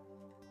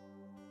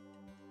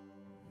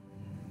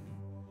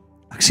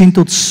 Ek sien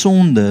tot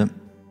sonde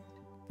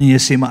en jy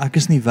sê, maar ek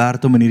is nie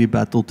werd om in hierdie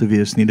battle te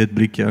wees nie, dit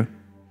breek jou.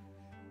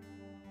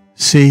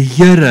 Sê,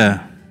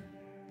 Here,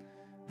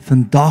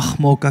 vandag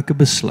maak ek 'n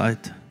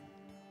besluit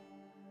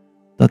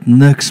dat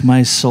niks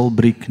my sal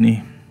breek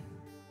nie.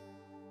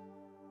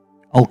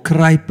 Al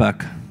kruip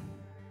ek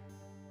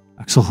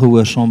sal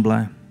gehoorsaam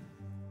bly.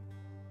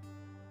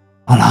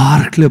 Al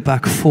hardloop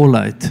ek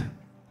voluit,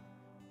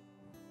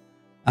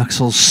 ek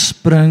sal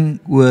spring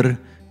oor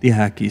die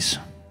hekkies.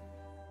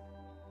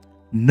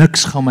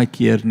 Niks gaan my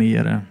keer nie,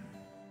 Here.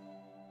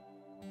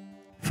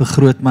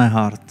 Vergroot my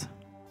hart.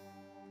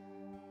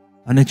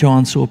 En net jou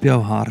hand so op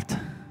jou hart.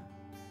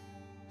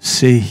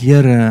 Sê,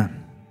 Here,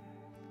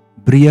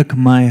 breek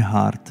my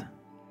hart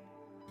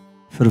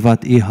vir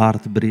wat u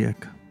hart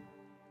breek.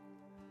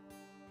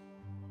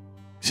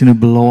 Ek sien 'n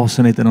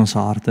belaasenheid in ons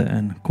harte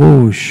in.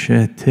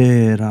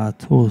 Koshetera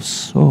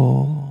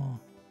toso.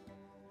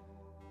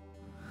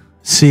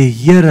 Sê,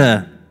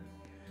 Here,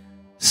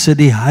 sit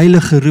die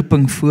heilige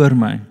roeping voor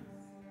my.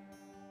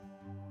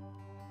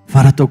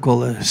 Wat dit ook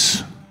al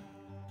is.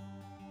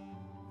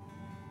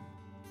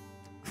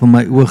 Vir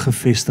my oë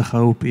gefestig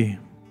hou op u.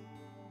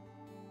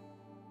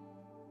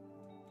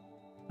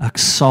 Ek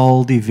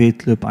sal die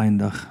wedloop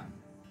eindig.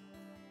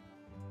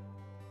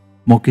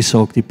 Maak nie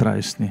saak die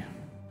prys nie.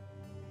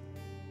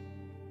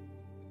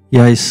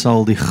 Jy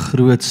sal die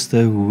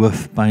grootste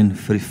hoofpyn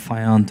vir die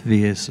vyand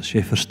wees, as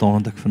jy verstaan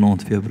wat ek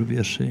vanaand vir jou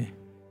probeer sê.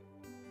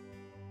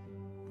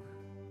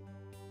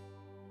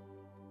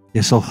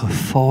 Jy sal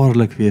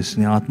gevaarlik wees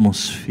in die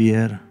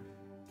atmosfeer.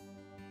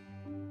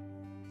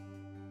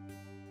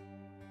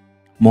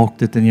 Maak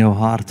dit in jou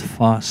hart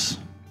vas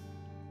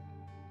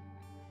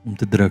om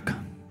te druk.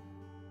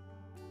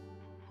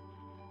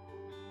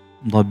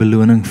 Om daai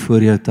beloning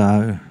voor jou te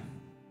hou,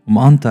 om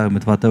aan te hou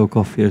met wat hy ook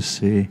al vir jou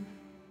sê,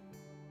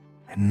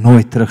 en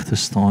nooit terug te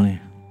staan nie.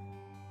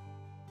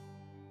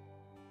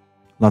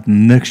 Laat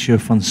niks jou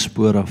van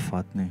spoor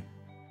afvat nie.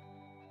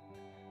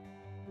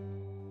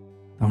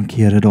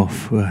 Dankie Here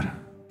daarvoor.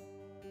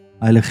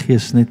 Heilige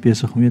Gees is net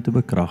besig om jou te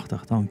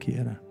bekragtig. Dankie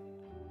Here.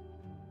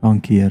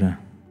 Dankie Here.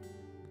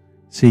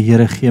 Sê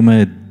Here, gee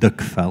my 'n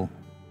dik vel.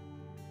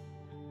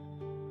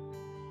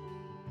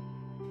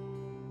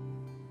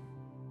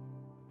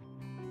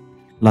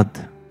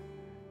 Laat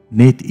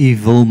net u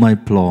wil my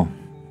pla.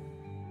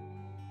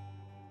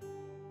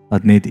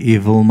 Laat net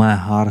u wil my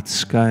hart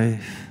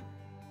skuif.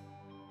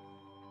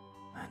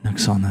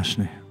 Niks anders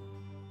nie.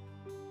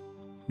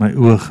 My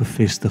oë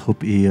gefestig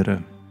op u,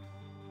 Here.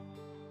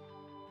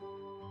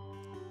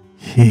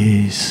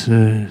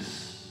 Jesus.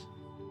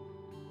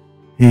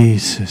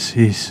 Jesus,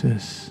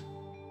 Jesus.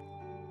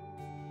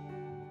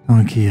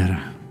 Dankie, Here.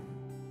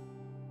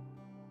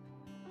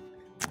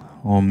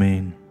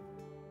 Amen.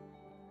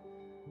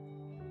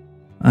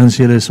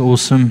 Ons julle is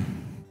awesome.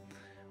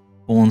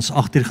 Ons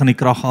 8uur gaan die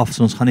krag af,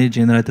 so ons gaan nie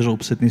die generators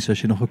opsit nie, so as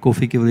jy nog 'n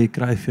koffietjie wil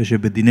kry, as jy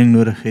bediening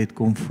nodig het,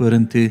 kom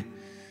vorentoe.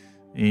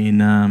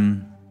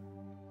 En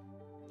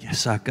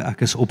yes,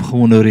 ek is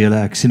opgewonde oor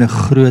julle. Ek sien 'n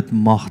groot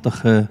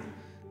magtige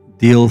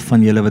deel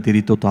van julle wat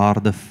hierdie tot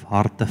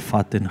harte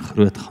vat en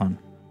groot gaan.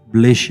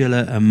 Bless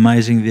julle,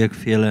 amazing week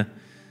vir julle.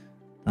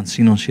 Dan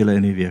sien ons julle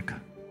in die week.